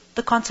choose,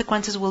 the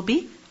consequences will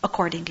be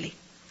accordingly.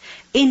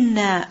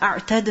 Inna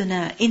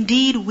a'tadna.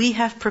 Indeed, we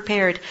have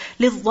prepared.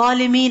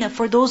 لِلظَّالِمِينَ.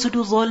 For those who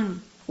do zulm.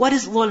 What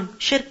is zulm?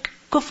 Shirk,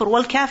 kufr.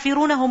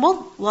 وَالْكَافِرُونَ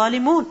هُمُ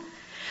الظَّالِمُونَ.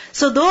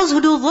 So those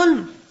who do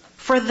zulm,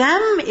 for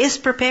them is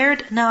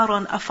prepared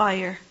naran, a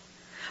fire.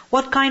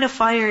 What kind of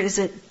fire is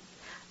it?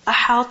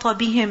 أَحَاطَ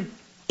بِهِمْ.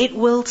 It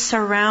will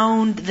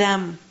surround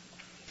them.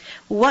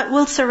 What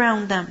will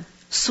surround them?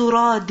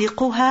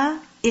 سُرَادِقُهَا.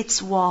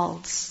 Its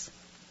walls.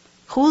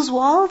 Whose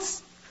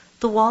walls?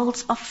 The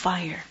walls of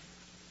fire.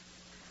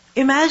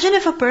 Imagine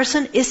if a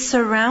person is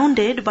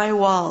surrounded by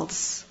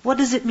walls. What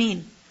does it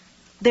mean?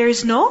 There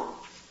is no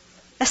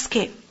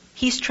escape.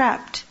 He's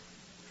trapped.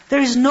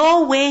 There is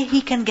no way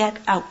he can get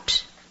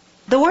out.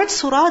 The word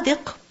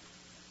suradiq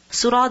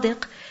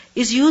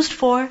is used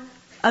for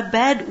a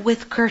bed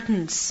with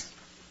curtains.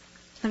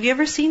 Have you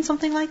ever seen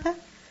something like that?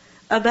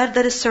 A bed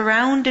that is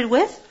surrounded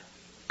with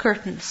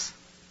curtains.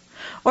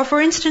 Or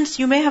for instance,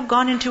 you may have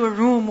gone into a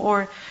room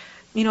or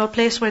a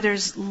place where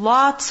there's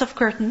lots of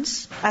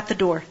curtains at the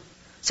door.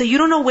 So you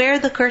don't know where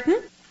the curtain,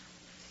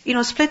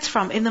 splits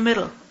from, in the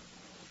middle.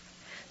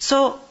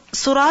 So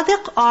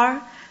suradiq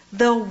are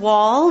the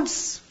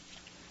walls,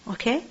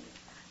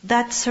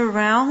 that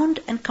surround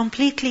and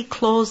completely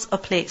close a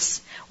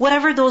place.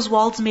 Whatever those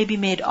walls may be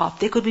made of.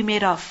 They could be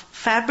made of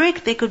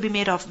fabric, they could be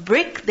made of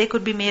brick, they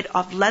could be made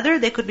of leather,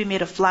 they could be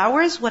made of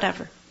flowers,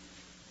 whatever.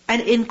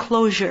 An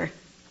enclosure.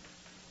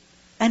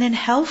 And in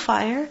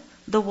hellfire,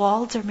 the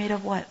walls are made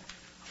of what?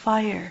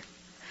 Fire.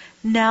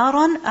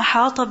 نَارٌ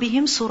أَحَاطَ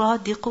بِهِمْ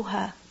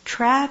سُرَادِقُهَا.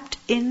 Trapped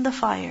in the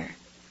fire.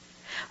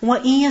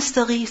 وَإِن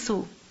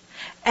يَسْتَغِيثُوا.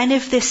 And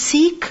if they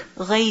seek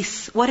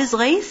غَيْث. What is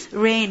غَيْث?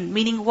 Rain,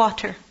 meaning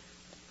water.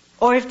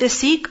 Or if they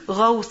seek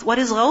غَوْث. What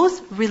is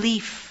غَوْث?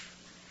 Relief.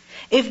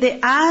 If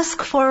they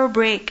ask for a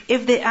break,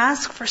 if they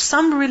ask for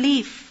some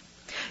relief,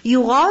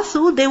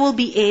 يُغَاثُوا. They will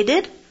be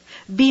aided.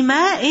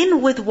 بِمَاءٍ.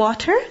 With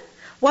water.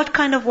 What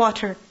kind of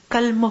water?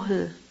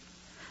 كَالْمُهْلِ.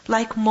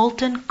 Like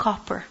molten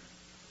copper.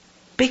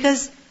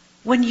 Because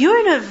when you're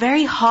in a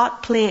very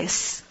hot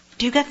place,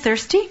 do you get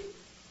thirsty?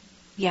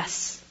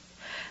 Yes.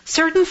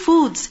 Certain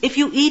foods, if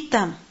you eat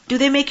them, do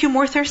they make you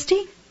more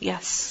thirsty?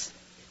 Yes.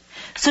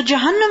 So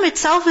Jahannam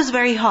itself is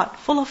very hot,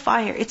 full of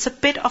fire. It's a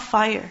pit of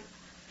fire.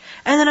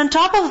 And then on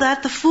top of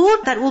that, the food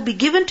that will be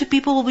given to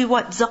people will be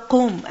what?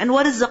 Zaqum. And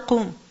what is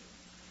zaqum?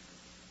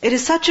 It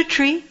is such a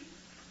tree,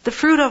 the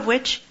fruit of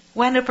which,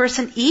 when a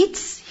person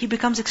eats, he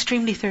becomes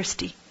extremely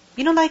thirsty.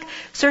 Like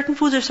certain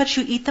foods are such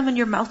you eat them and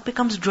your mouth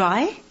becomes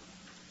dry.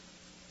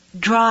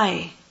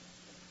 Dry.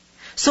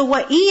 So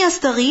وَإِن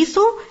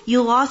يَسْتَغِيثُوا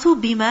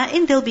يُغَاثُوا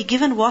بِمَاءٍ. They'll be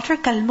given water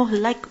كَالْمُهْلِ.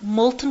 Like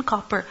molten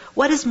copper.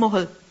 What is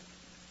muhl?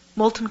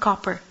 Molten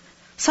copper.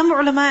 Some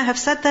ulama have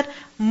said that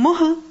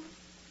muhl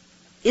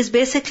is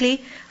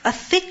basically a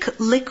thick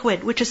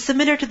liquid which is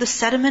similar to the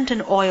sediment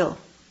in oil.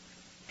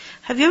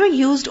 Have you ever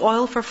used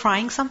oil for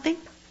frying something?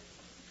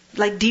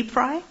 Like deep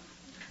fry?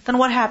 Then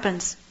what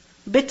happens?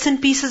 Bits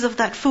and pieces of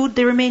that food,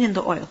 they remain in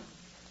the oil.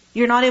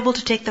 You're not able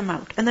to take them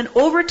out. And then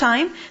over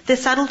time, they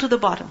settle to the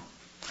bottom.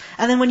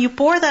 And then when you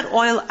pour that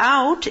oil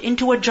out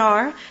into a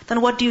jar,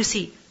 then what do you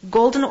see?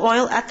 Golden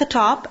oil at the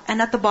top,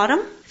 and at the bottom,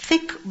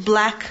 thick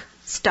black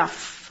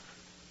stuff.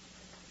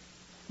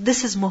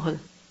 This is muhl.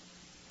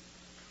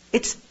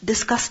 It's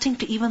disgusting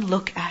to even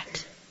look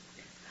at.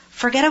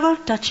 Forget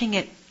about touching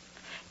it.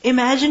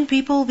 Imagine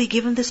people will be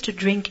given this to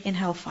drink in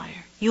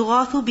hellfire.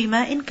 يُغَاثُ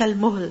بِمَاءٍ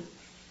كَالْمُهْلِ.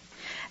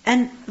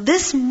 And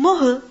this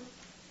muhl,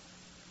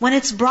 when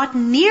it's brought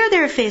near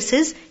their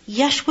faces,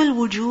 يَشْوِي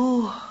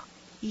الْوُجُوهِ.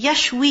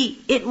 Yashwi,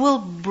 it will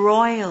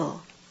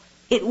broil.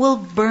 It will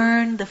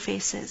burn the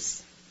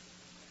faces.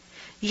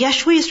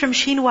 Yashwi is from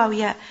Shin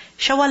Wawiya.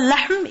 Shawal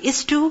lahm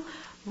is to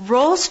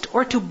roast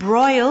or to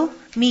broil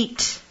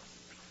meat.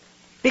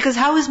 Because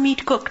how is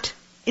meat cooked?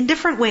 In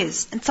different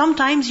ways. And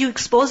sometimes you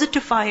expose it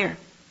to fire.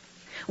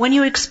 When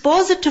you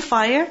expose it to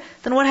fire,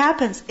 then what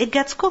happens? It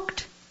gets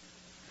cooked.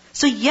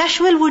 So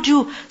yashwil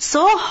wujuh,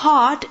 so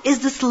hot is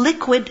this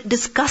liquid,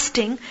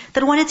 disgusting,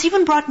 that when it's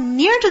even brought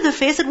near to the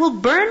face, it will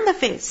burn the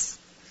face.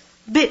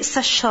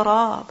 Bi'sa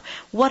sharab.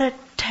 What a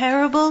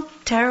terrible,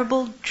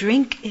 terrible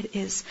drink it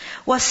is.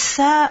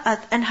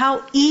 Wasa'at, and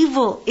how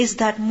evil is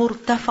that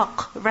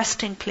murtafaq,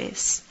 resting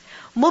place.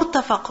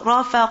 Murtafaq,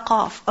 rafa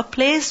qaf, a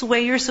place where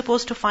you're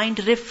supposed to find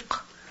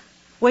rifq,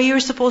 where you're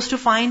supposed to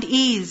find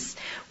ease,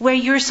 where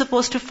you're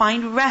supposed to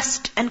find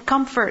rest and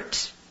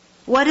comfort.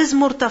 What is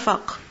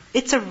murtafaq?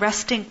 It's a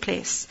resting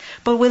place.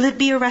 But will it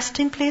be a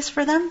resting place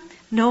for them?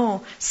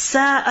 No.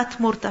 Sa'at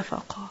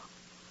murtafaqa.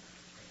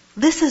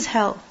 This is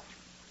hell.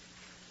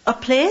 A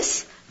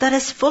place that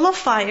is full of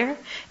fire.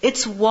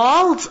 Its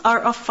walls are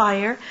of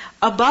fire.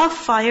 Above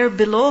fire,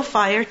 below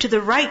fire, to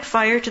the right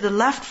fire, to the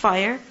left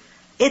fire.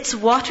 Its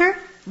water,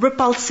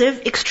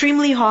 repulsive,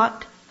 extremely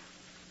hot.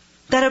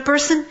 That a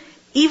person,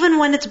 even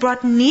when it's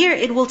brought near,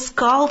 it will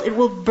scald, it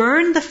will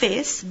burn the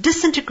face,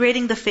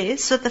 disintegrating the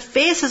face, so that the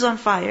face is on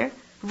fire,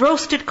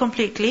 roasted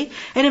completely.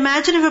 And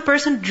imagine if a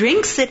person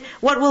drinks it,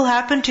 what will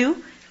happen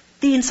to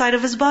the inside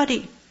of his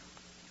body?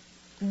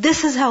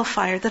 This is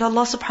hellfire that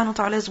Allah subhanahu wa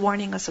ta'ala is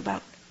warning us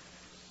about.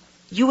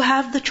 You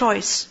have the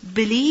choice,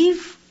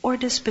 believe or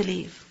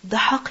disbelieve. The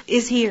haqq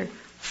is here.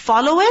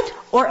 Follow it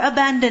or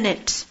abandon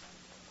it.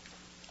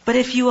 But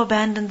if you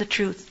abandon the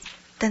truth,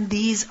 then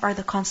these are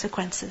the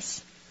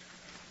consequences.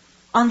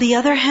 On the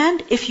other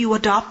hand, if you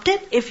adopt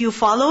it, if you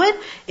follow it,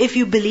 if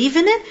you believe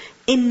in it,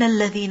 إِنَّ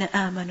الَّذِينَ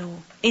آمَنُوا.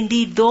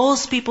 Indeed,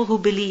 those people who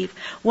believe,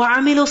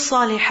 وَعَمِلُوا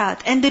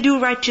الصَّالِحَاتِ, and they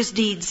do righteous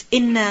deeds,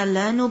 إِنَّا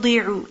لَا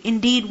نُضِيعُ.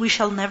 Indeed, we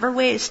shall never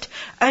waste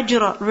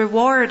أَجْرَ,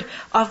 reward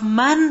of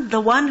man,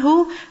 the one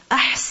who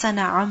أَحْسَنَ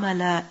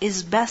عَمَلًا,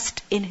 is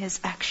best in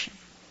his action.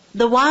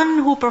 The one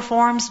who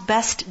performs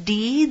best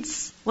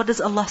deeds, what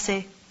does Allah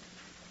say?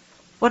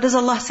 What does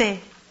Allah say?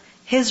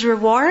 His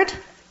reward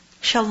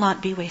shall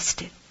not be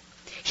wasted.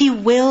 He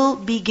will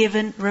be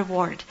given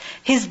reward.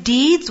 His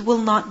deeds will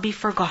not be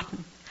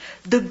forgotten.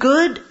 The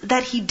good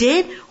that he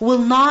did will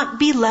not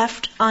be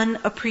left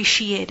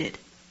unappreciated.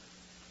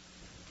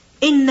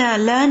 إِنَّا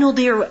لَا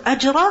نُضِيعُ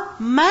أَجْرَ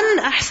مَنْ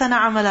أَحْسَنَ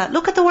عَمَلًا.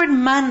 Look at the word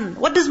man.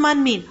 What does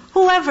man mean?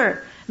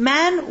 Whoever.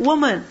 Man,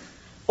 woman.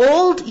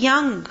 Old,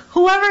 young.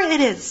 Whoever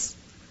it is.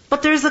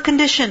 But there is a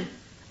condition.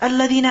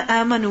 الَّذِينَ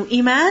آمَنُوا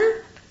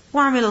إِيمَانٌ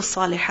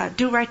وَعَمِلُوا الصَّالِحَاتِ.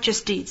 Do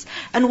righteous deeds.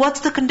 And what's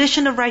the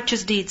condition of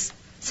righteous deeds?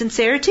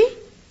 Sincerity,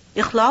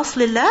 ikhlas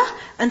lillah,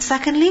 and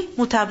secondly,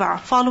 mutaba'ah,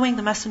 following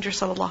the Messenger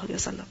sallallahu alaihi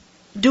wasallam,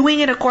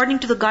 doing it according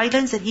to the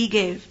guidelines that he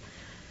gave.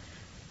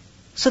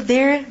 So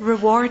their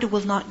reward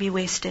will not be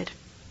wasted.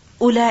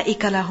 أُولَٰئِكَ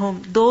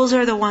لَهُمْ. Those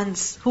are the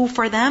ones who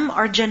for them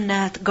are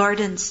jannat,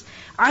 gardens,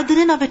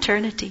 adnin, of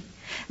eternity.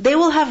 They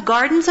will have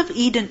gardens of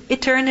Eden,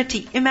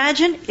 eternity.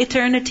 Imagine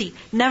eternity,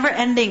 never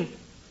ending.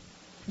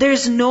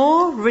 There's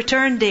no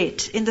return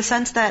date in the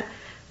sense that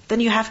then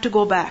you have to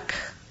go back.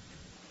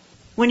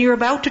 When you're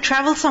about to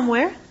travel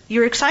somewhere,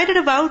 you're excited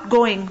about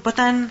going, but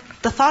then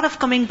the thought of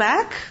coming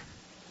back,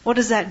 what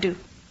does that do?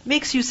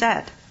 Makes you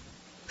sad.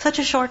 Such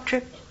a short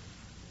trip.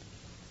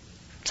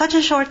 Such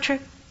a short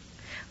trip.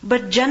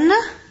 But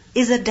Jannah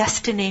is a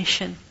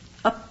destination,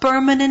 a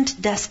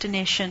permanent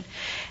destination.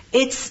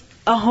 It's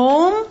a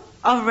home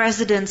of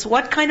residence.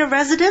 What kind of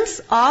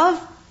residence? Of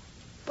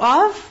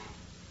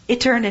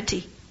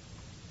eternity.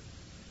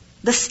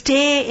 The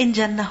stay in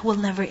Jannah will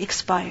never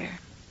expire.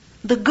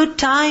 The good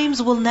times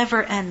will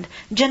never end.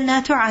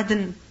 Jannatu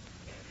adn.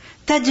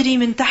 Tajri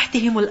min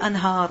tahtihim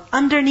al-anhar.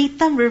 Underneath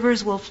them,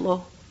 rivers will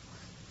flow.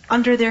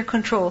 Under their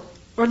control.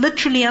 Or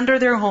literally under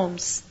their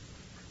homes.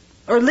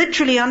 Or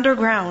literally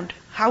underground.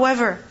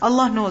 However,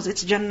 Allah knows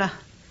it's Jannah.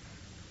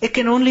 It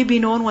can only be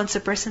known once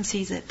a person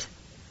sees it.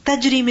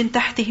 Tajri min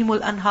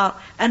tahtihim al-anhar.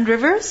 And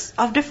rivers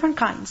of different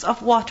kinds.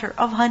 Of water,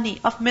 of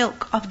honey, of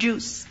milk, of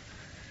juice.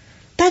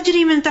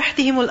 Tajri min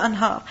tahtihim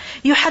al-anhar.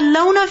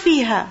 Yuhallawna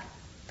fiha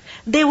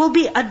They will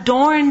be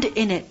adorned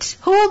in it.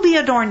 Who will be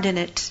adorned in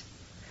it?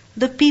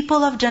 The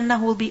people of Jannah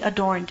will be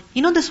adorned.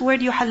 You know this word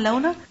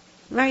yuhallawna?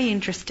 Very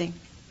interesting.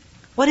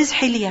 What is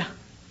hilya?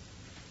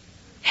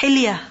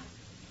 Hilya.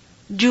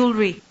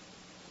 Jewelry.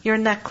 Your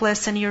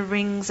necklace and your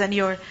rings and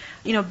your,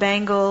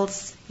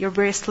 bangles, your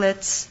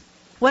bracelets.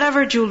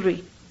 Whatever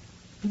jewelry.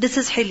 This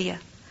is hilya.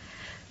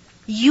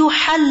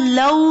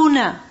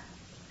 Yuhallawna.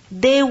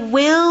 They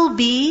will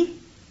be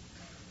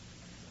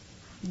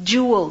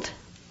jeweled.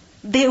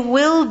 They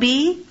will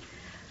be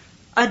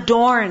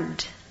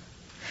adorned.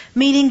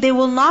 Meaning they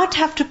will not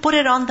have to put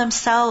it on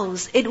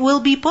themselves. It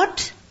will be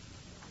put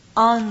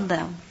on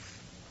them.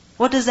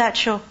 What does that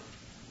show?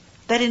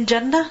 That in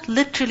Jannah,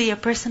 literally a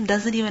person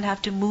doesn't even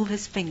have to move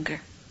his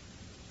finger.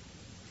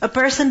 A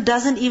person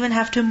doesn't even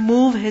have to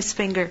move his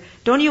finger.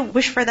 Don't you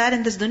wish for that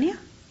in this dunya?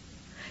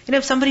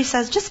 If somebody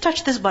says, just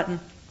touch this button.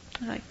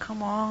 You're like,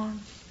 come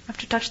on, I have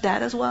to touch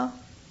that as well.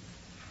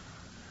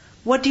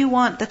 What do you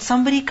want? That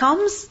somebody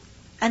comes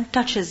and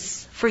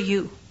touches for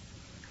you.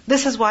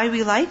 This is why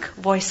we like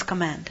voice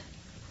command.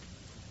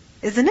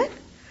 Isn't it?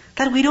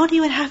 That we don't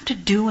even have to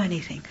do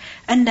anything.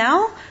 And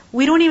now,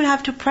 we don't even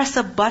have to press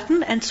a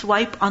button and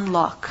swipe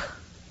unlock.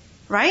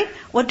 Right?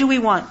 What do we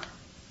want?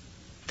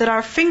 That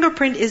our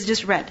fingerprint is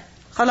just red.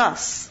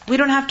 Khalas. We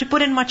don't have to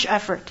put in much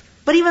effort.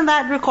 But even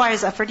that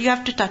requires effort. You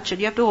have to touch it.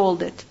 You have to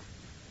hold it.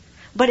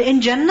 But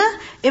in Jannah,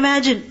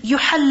 imagine,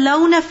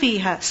 yuhallawna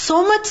fiha.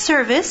 So much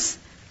service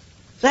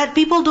that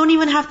people don't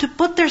even have to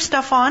put their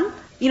stuff on,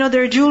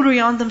 their jewelry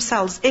on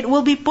themselves. It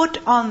will be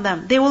put on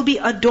them. They will be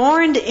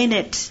adorned in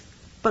it.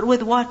 But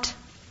with what?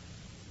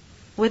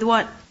 With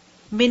what?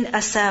 Min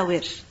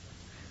asawir.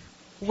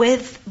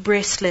 With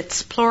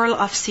bracelets, plural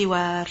of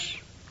siwar.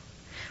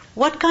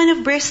 What kind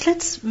of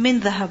bracelets? Min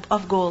dhahab,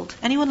 of gold.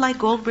 Anyone like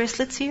gold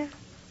bracelets here?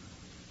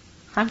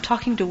 I'm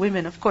talking to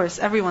women, of course.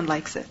 Everyone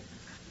likes it.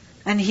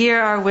 And here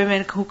are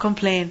women who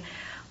complain,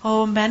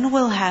 oh, men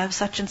will have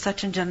such and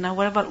such in Jannah.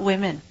 What about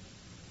women?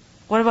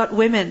 What about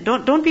women?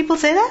 Don't people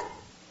say that?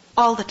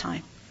 All the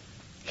time.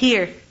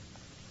 Here,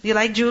 do you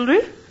like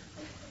jewelry?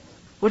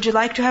 Would you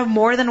like to have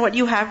more than what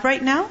you have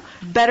right now?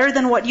 Better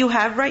than what you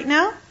have right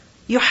now?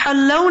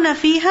 يُحَلَّوْنَ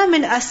فِيهَا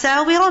مِنْ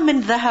أَسَاوِرَ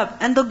مِنْ ذَهَبٍ.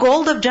 And the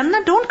gold of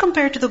Jannah, don't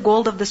compare to the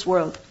gold of this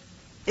world.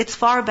 It's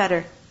far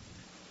better.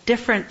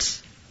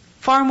 Different.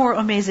 Far more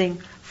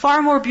amazing.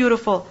 Far more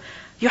beautiful.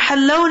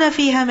 يُحَلَّوْنَ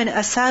فِيهَا مِنْ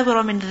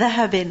أَسَاوِرَ مِنْ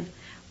ذَهَبٍ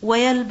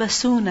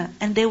وَيَلْبَسُونَ.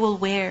 And they will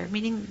wear.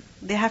 Meaning,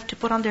 they have to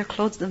put on their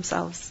clothes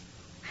themselves.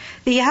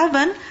 The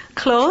Yaban,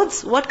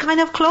 clothes, what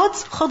kind of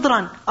clothes?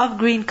 Khudran, of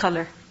green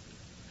color.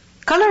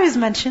 Color is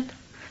mentioned.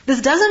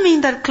 This doesn't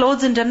mean that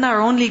clothes in Jannah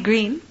are only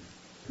green.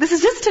 This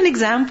is just an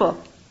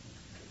example.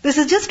 This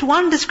is just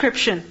one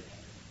description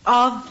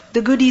of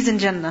the goodies in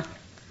Jannah.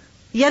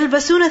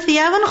 يَلْبَسُونَ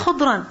ثِيَابًا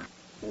خُضْرًا.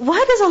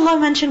 Why does Allah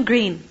mention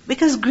green?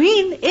 Because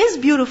green is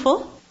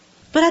beautiful,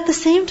 but at the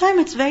same time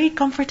it's very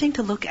comforting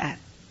to look at.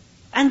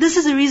 And this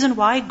is the reason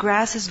why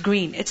grass is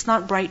green. It's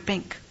not bright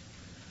pink.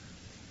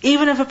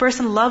 Even if a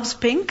person loves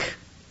pink,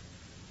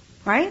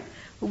 right?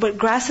 But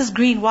grass is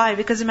green. Why?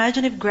 Because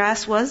imagine if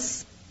grass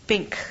was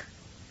pink.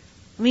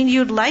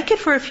 You'd like it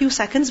for a few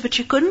seconds, but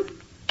you couldn't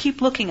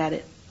keep looking at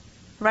it.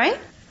 Right?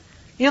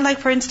 Like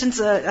for instance,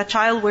 a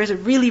child wears a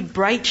really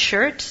bright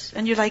shirt,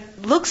 and you're like,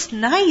 looks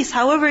nice,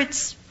 however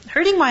it's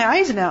hurting my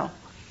eyes now.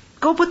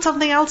 Go put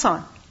something else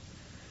on.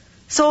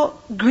 So,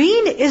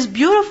 green is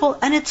beautiful,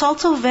 and it's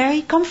also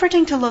very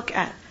comforting to look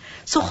at.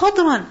 So,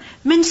 khudran,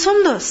 min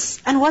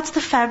sundus. And what's the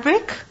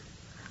fabric?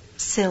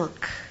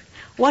 Silk.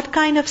 What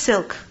kind of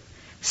silk?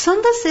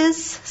 Sundus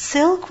is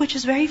silk which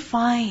is very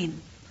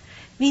fine.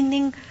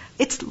 Meaning,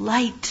 it's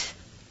light.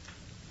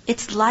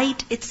 It's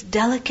light, it's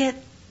delicate,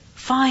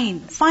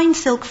 fine. Fine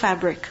silk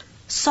fabric.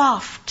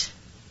 Soft.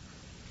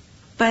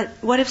 But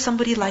what if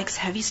somebody likes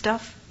heavy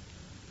stuff?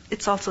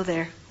 It's also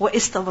there.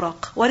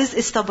 وَإِسْتَبْرَقْ. What is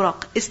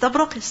istabraq?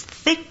 Istabraq is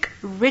thick,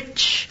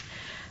 rich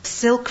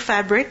silk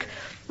fabric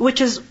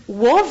which is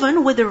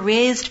woven with a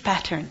raised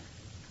pattern.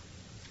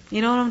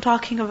 You know what I'm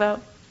talking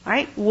about?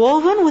 Right?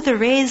 Woven with a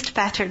raised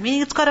pattern.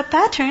 Meaning it's got a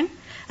pattern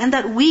and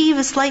that weave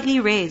is slightly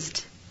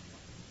raised.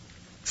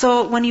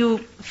 So when you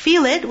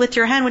feel it with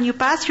your hand, when you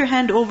pass your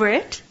hand over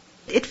it,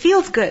 it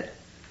feels good.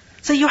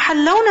 So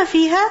يُحَلَّوْنَ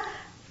فِيهَا.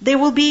 They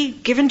will be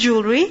given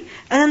jewelry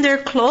and then their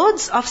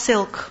clothes of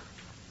silk.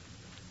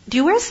 Do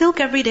you wear silk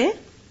every day?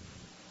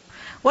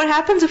 What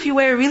happens if you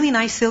wear a really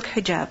nice silk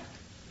hijab?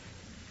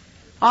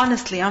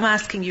 Honestly, I'm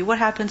asking you, what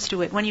happens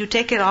to it? When you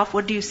take it off,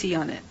 what do you see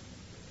on it?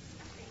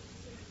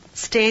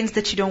 Stains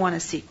that you don't want to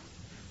see.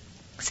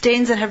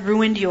 Stains that have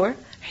ruined your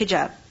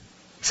hijab.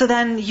 So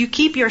then you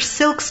keep your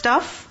silk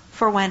stuff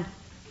for when?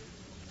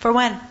 For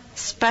when?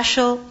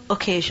 Special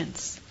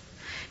occasions.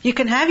 You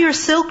can have your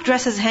silk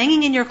dresses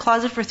hanging in your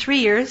closet for 3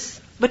 years,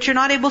 but you're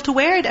not able to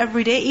wear it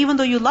every day, even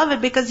though you love it,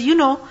 because you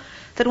know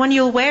that when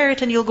you'll wear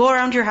it and you'll go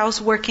around your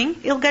house working,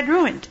 it'll get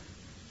ruined.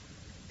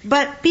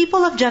 But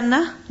people of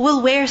Jannah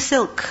will wear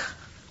silk.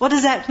 What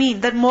does that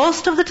mean? That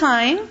most of the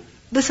time,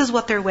 this is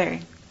what they're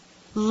wearing.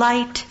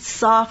 Light,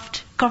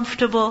 soft,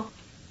 comfortable.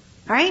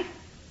 Right?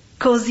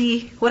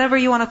 cozy, whatever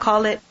you want to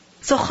call it.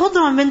 So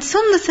خُضْرًا مِن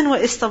سُنْدُسٍ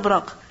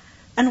وَإِسْتَبْرَقٍ.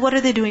 And what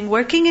are they doing?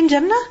 Working in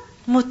Jannah?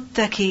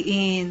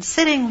 مُتَّكِئِينَ.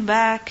 Sitting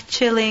back,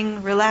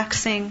 chilling,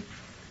 relaxing.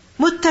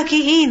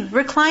 مُتَّكِئِينَ.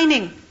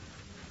 Reclining.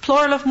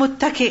 Plural of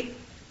muttaki.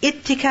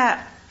 Ittika.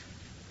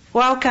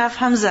 Waw kaf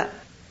hamza.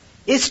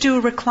 Is to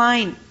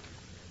recline.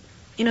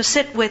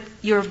 Sit with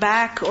your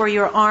back or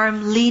your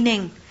arm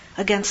leaning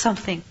against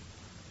something.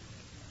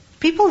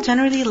 People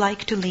generally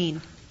like to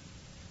lean.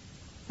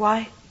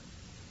 Why?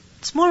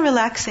 It's more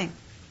relaxing.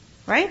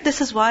 Right? This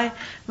is why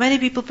many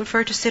people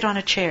prefer to sit on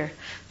a chair.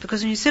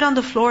 Because when you sit on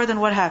the floor, then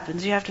what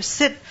happens? You have to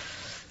sit,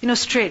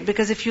 straight.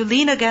 Because if you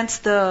lean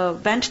against the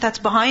bench that's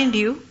behind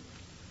you,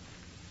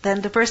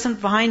 then the person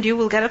behind you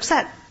will get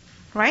upset.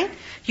 Right?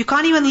 You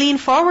can't even lean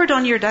forward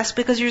on your desk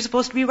because you're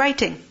supposed to be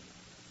writing.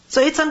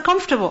 So it's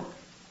uncomfortable.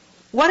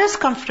 What is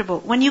comfortable?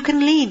 When you can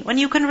lean, when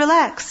you can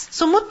relax.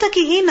 So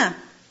muttaki'ina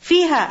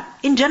fiha.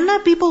 In Jannah,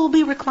 people will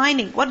be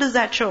reclining. What does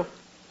that show?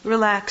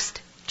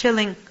 Relaxed,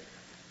 chilling,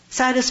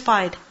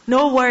 satisfied,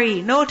 no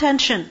worry, no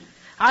tension.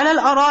 Alal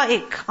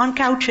ara'ik, on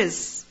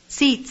couches,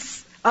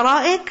 seats.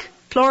 Ara'ik,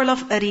 plural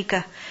of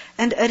arika.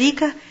 And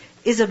arika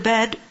is a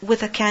bed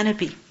with a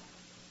canopy.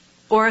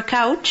 Or a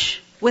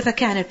couch with a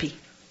canopy.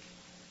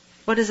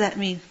 What does that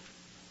mean?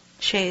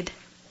 Shade.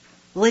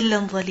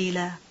 ظِلًّا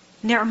ظَلِيلًا.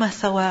 نِعْمَ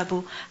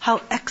ثَوَابُ.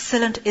 How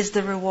excellent is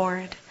the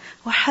reward.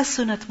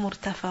 وَحَسُنَتْ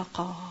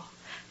مُرْتَفَقًا.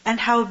 And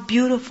how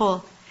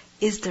beautiful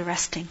is the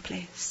resting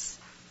place.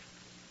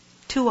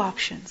 Two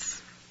options.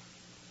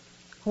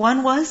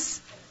 One was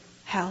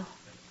hell.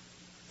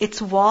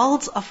 Its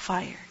walls of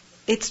fire.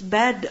 Its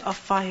bed of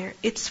fire.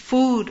 Its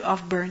food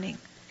of burning.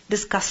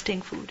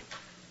 Disgusting food.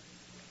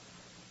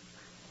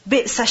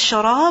 بِئْسَ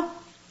الشَّرَابُ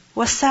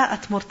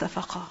وَسَاءَتْ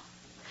مُرْتَفَقًا.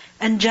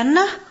 And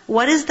Jannah,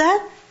 what is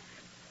that?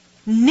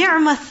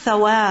 نِعْمَ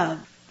الثَّوَابُ.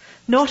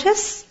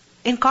 Notice,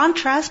 in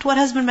contrast, what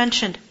has been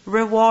mentioned?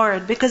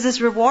 Reward. Because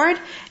this reward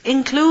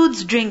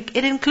includes drink,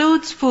 it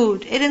includes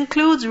food, it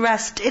includes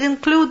rest, it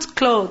includes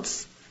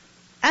clothes.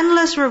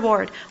 Endless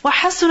reward.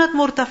 وَحَسُنَتْ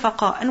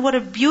مُرْتَفَقًا. And what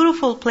a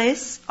beautiful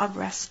place of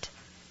rest.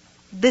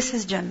 This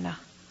is Jannah.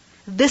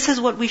 This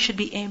is what we should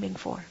be aiming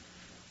for.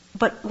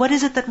 But what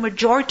is it that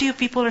majority of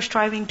people are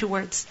striving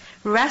towards?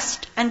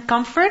 Rest and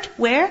comfort,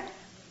 where?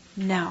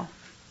 Now.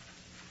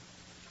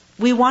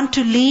 We want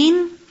to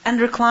lean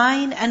and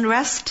recline and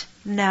rest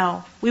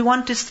now. We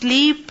want to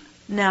sleep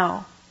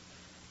now.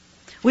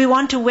 We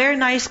want to wear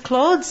nice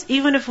clothes,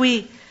 even if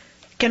we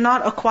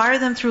cannot acquire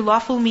them through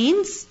lawful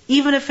means,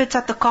 even if it's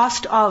at the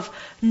cost of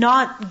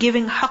not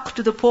giving haqq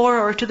to the poor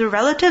or to the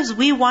relatives,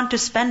 we want to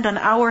spend on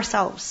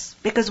ourselves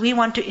because we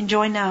want to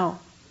enjoy now.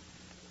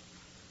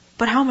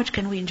 But how much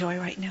can we enjoy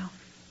right now?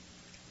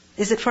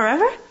 Is it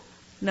forever?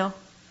 No.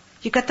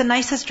 You got the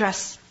nicest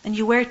dress and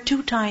you wear it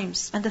 2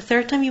 times, and the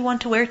 3rd time you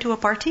want to wear it to a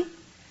party,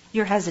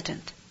 you're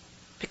hesitant.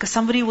 Because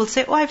somebody will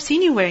say, oh, I've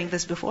seen you wearing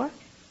this before.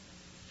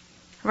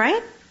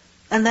 Right?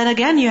 And then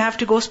again, you have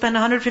to go spend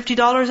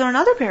 $150 on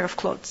another pair of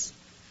clothes.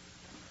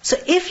 So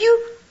if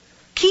you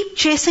keep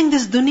chasing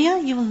this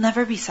dunya, you will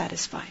never be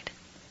satisfied.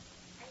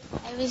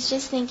 I was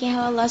just thinking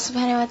how Allah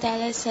subhanahu wa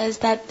ta'ala says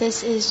that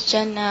this is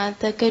Jannah,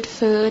 the good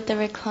food, the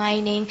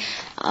reclining,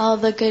 all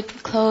the good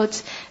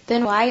clothes.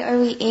 Then why are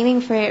we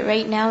aiming for it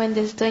right now in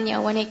this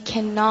dunya when it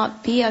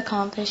cannot be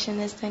accomplished in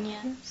this dunya?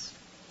 Yes.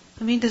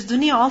 I mean, this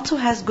dunya also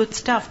has good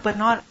stuff, but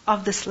not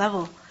of this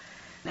level.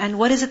 And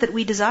what is it that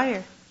we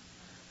desire?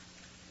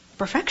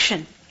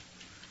 Perfection.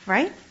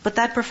 Right? But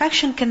that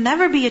perfection can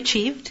never be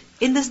achieved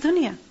in this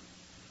dunya.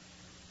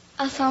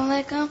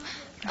 Assalamu alaikum.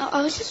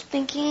 I was just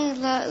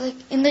thinking that, like,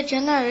 in the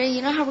Jannah, right,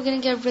 you know how we're going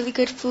to get really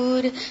good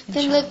food?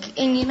 Then, like,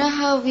 and you know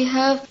how we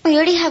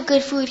already have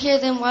good food here,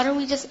 then why don't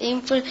we just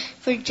aim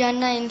for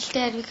Jannah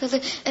instead? Because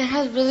it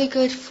has really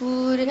good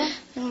food,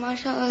 and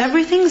mashallah.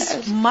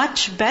 Everything's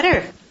much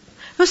better.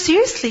 No,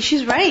 seriously,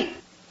 she's right.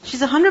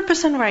 She's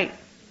 100% right.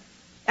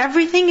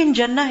 Everything in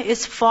Jannah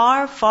is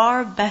far,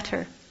 far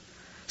better.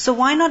 So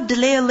why not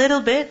delay a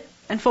little bit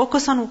and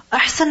focus on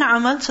ahsan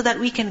amal so that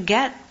we can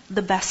get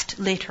the best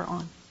later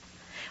on?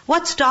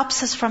 What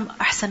stops us from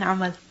ahsan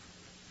amal?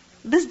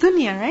 This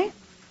dunya, right?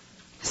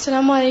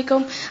 Assalamu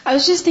alaikum. I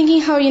was just thinking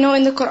how,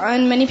 in the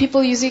Quran, many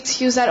people use the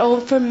excuse that,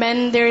 for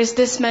men there is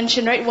this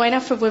mention, right? Why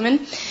not for women?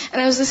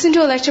 And I was listening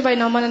to a lecture by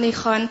Nauman Ali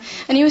Khan,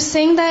 and he was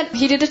saying that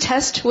he did a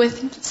test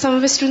with some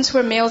of his students who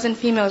were males and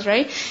females,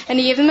 right? And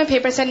he gave them a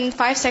paper and said, in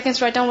 5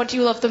 seconds, write down what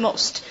you love the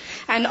most.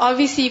 And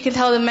obviously you can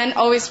tell the men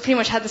always pretty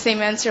much had the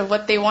same answer of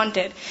what they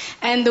wanted.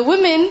 And the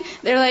women,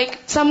 they're like,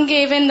 some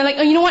gave in, they're like,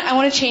 oh, you know what, I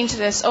want to change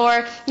this.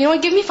 Or, you know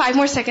what, give me 5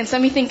 more seconds,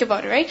 let me think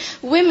about it, right?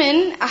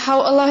 Women,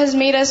 how Allah has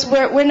made us,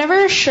 we're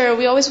never sure,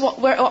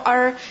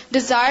 our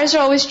desires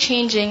are always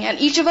changing, and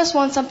each of us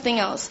wants something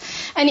else.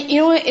 And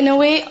in a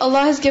way,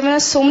 Allah has given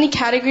us so many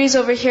categories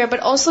over here,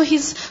 but also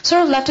He's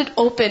sort of left it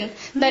open.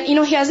 That,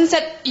 He hasn't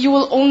said, you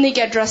will only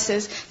get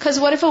dresses. Because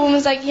what if a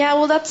woman's like, yeah,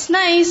 well that's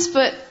nice,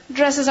 but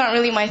dresses aren't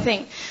really my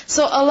thing.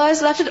 So Allah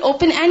has left it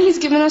open, and He's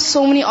given us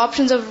so many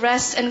options of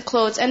rest and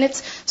clothes. And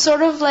it's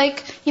sort of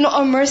like,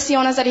 a mercy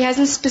on us that He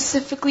hasn't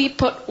specifically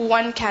put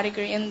one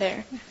category in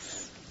there.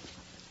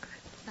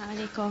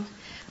 Assalamualaikum.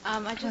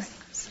 I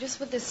just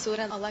with this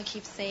surah, Allah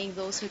keeps saying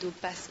those who do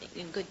best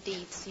in good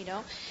deeds,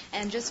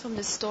 And just from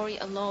the story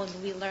alone,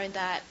 we learn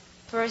that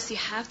first you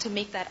have to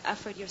make that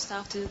effort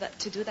yourself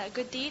to do that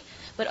good deed,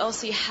 but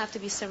also you have to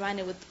be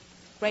surrounded with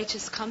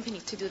righteous company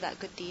to do that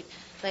good deed.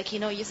 Like,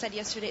 you said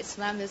yesterday,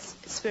 Islam is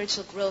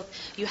spiritual growth.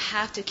 You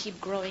have to keep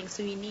growing.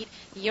 So you need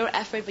your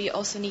effort, but you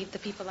also need the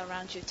people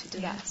around you to do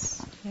that.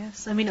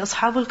 Yes. I mean,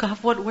 Ashabul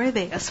Kahf, what were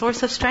they? A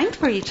source of strength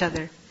for each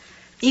other.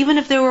 Even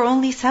if there were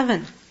only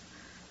 7.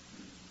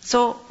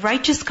 So,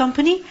 righteous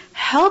company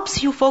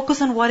helps you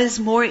focus on what is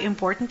more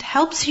important,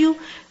 helps you,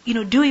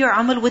 do your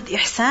amal with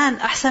ihsan,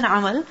 ahsan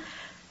amal.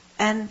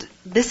 And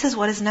this is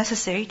what is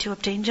necessary to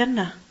obtain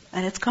Jannah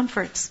and its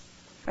comforts.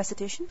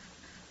 Recitation.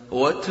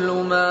 وَاتْلُ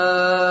مَا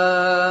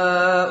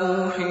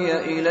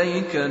أُوحِيَ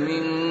إِلَيْكَ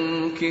مِنْ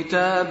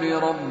كِتَابِ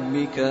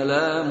رَبِّكَ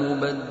لَا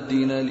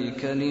مُبَدِّلَ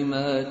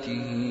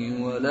لِكَلِمَاتِهِ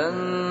وَلَنْ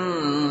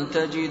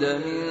تَجِدَ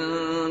مِنْ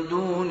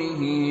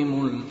دُونِهِ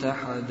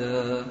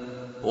مُلْتَحَدًا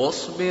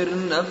وَاصْبِرْ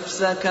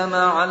نَفْسَكَ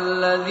مَعَ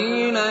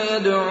الَّذِينَ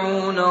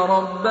يَدْعُونَ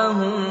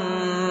رَبَّهُمْ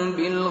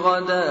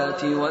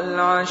بِالْغَدَاةِ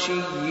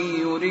وَالْعَشِيِّ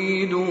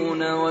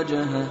يُرِيدُونَ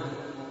وَجْهَهُ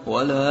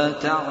وَلَا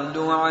تَعْدُ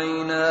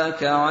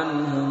عَيْنَاكَ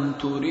عَنْهُمْ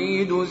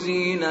تُرِيدُ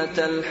زِينَةَ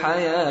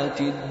الْحَيَاةِ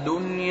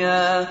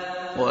الدُّنْيَا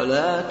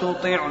وَلَا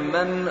تُطِعْ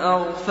مَنْ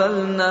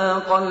أَغْفَلْنَا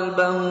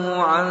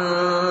قَلْبَهُ عَنْ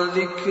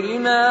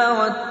ذِكْرِنَا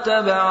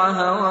وَاتَّبَعَ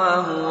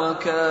هَوَاهُ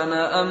وَكَانَ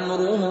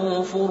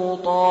أَمْرُهُ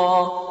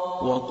فُرُطًا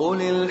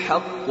وَقُلِ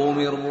الْحَقُّ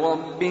مِنْ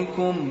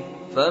رَبِّكُمْ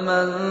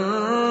فَمَنْ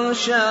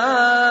شَاءَ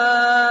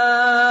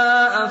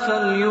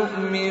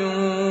فَلْيُؤْمِنْ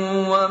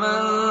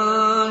وَمَنْ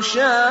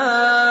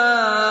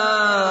شَاءَ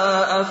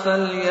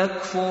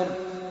فَلْيَكْفُرْ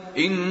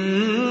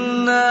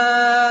إِنَّا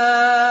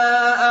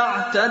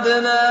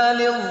أَعْتَدْنَا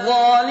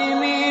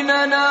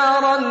لِلظَّالِمِينَ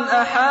نَارًا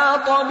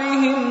أَحَاطَ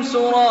بِهِمْ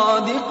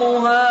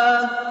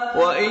سُرَادِقُهَا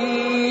وَإِنْ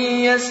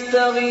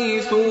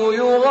يَسْتَغِيثُوا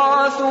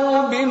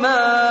يُغَاثُوا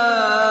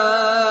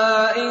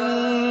بِمَاءٍ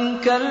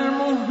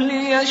كَالْمُهْلِ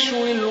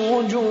يَشْوِي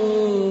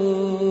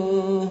الْوُجُوهَ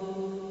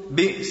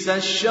بِئْسَ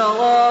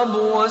الشَّرَابُ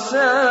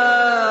وَسَاءَتْ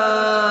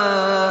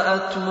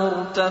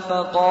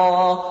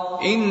مُرْتَفَقًا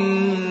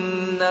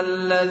إِنَّ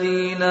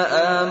الَّذِينَ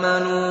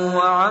آمَنُوا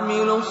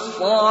وَعَمِلُوا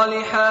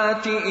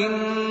الصَّالِحَاتِ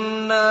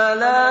إِنَّا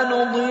لَا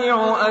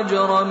نُضِيعُ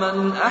أَجْرَ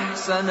مَنْ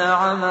أَحْسَنَ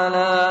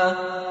عَمَلًا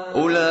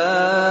أُولَئِكَ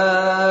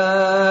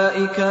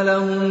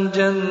لَهُمْ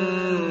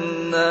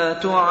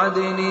جَنَّاتُ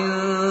عَدْنٍ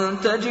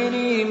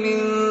تَجْرِي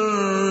مِنْ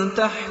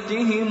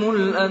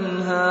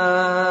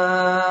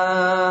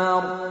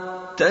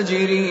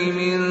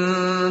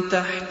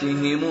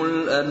تحتهم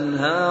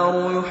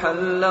الأنهار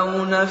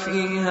يحلون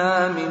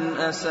فيها من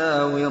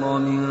أساور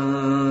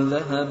من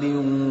ذهب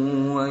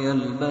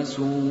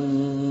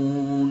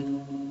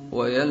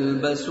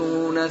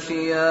ويلبسون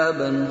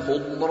ثيابا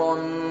خضرا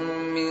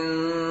من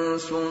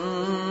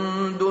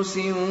سندس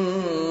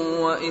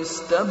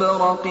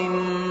وإستبرق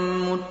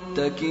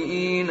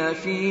متكئين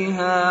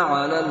فيها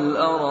على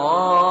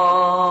الأرائك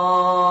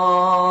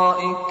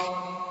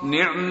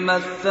نعم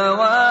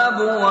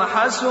الثواب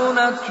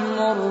وحسنت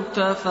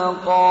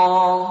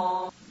مرتفقا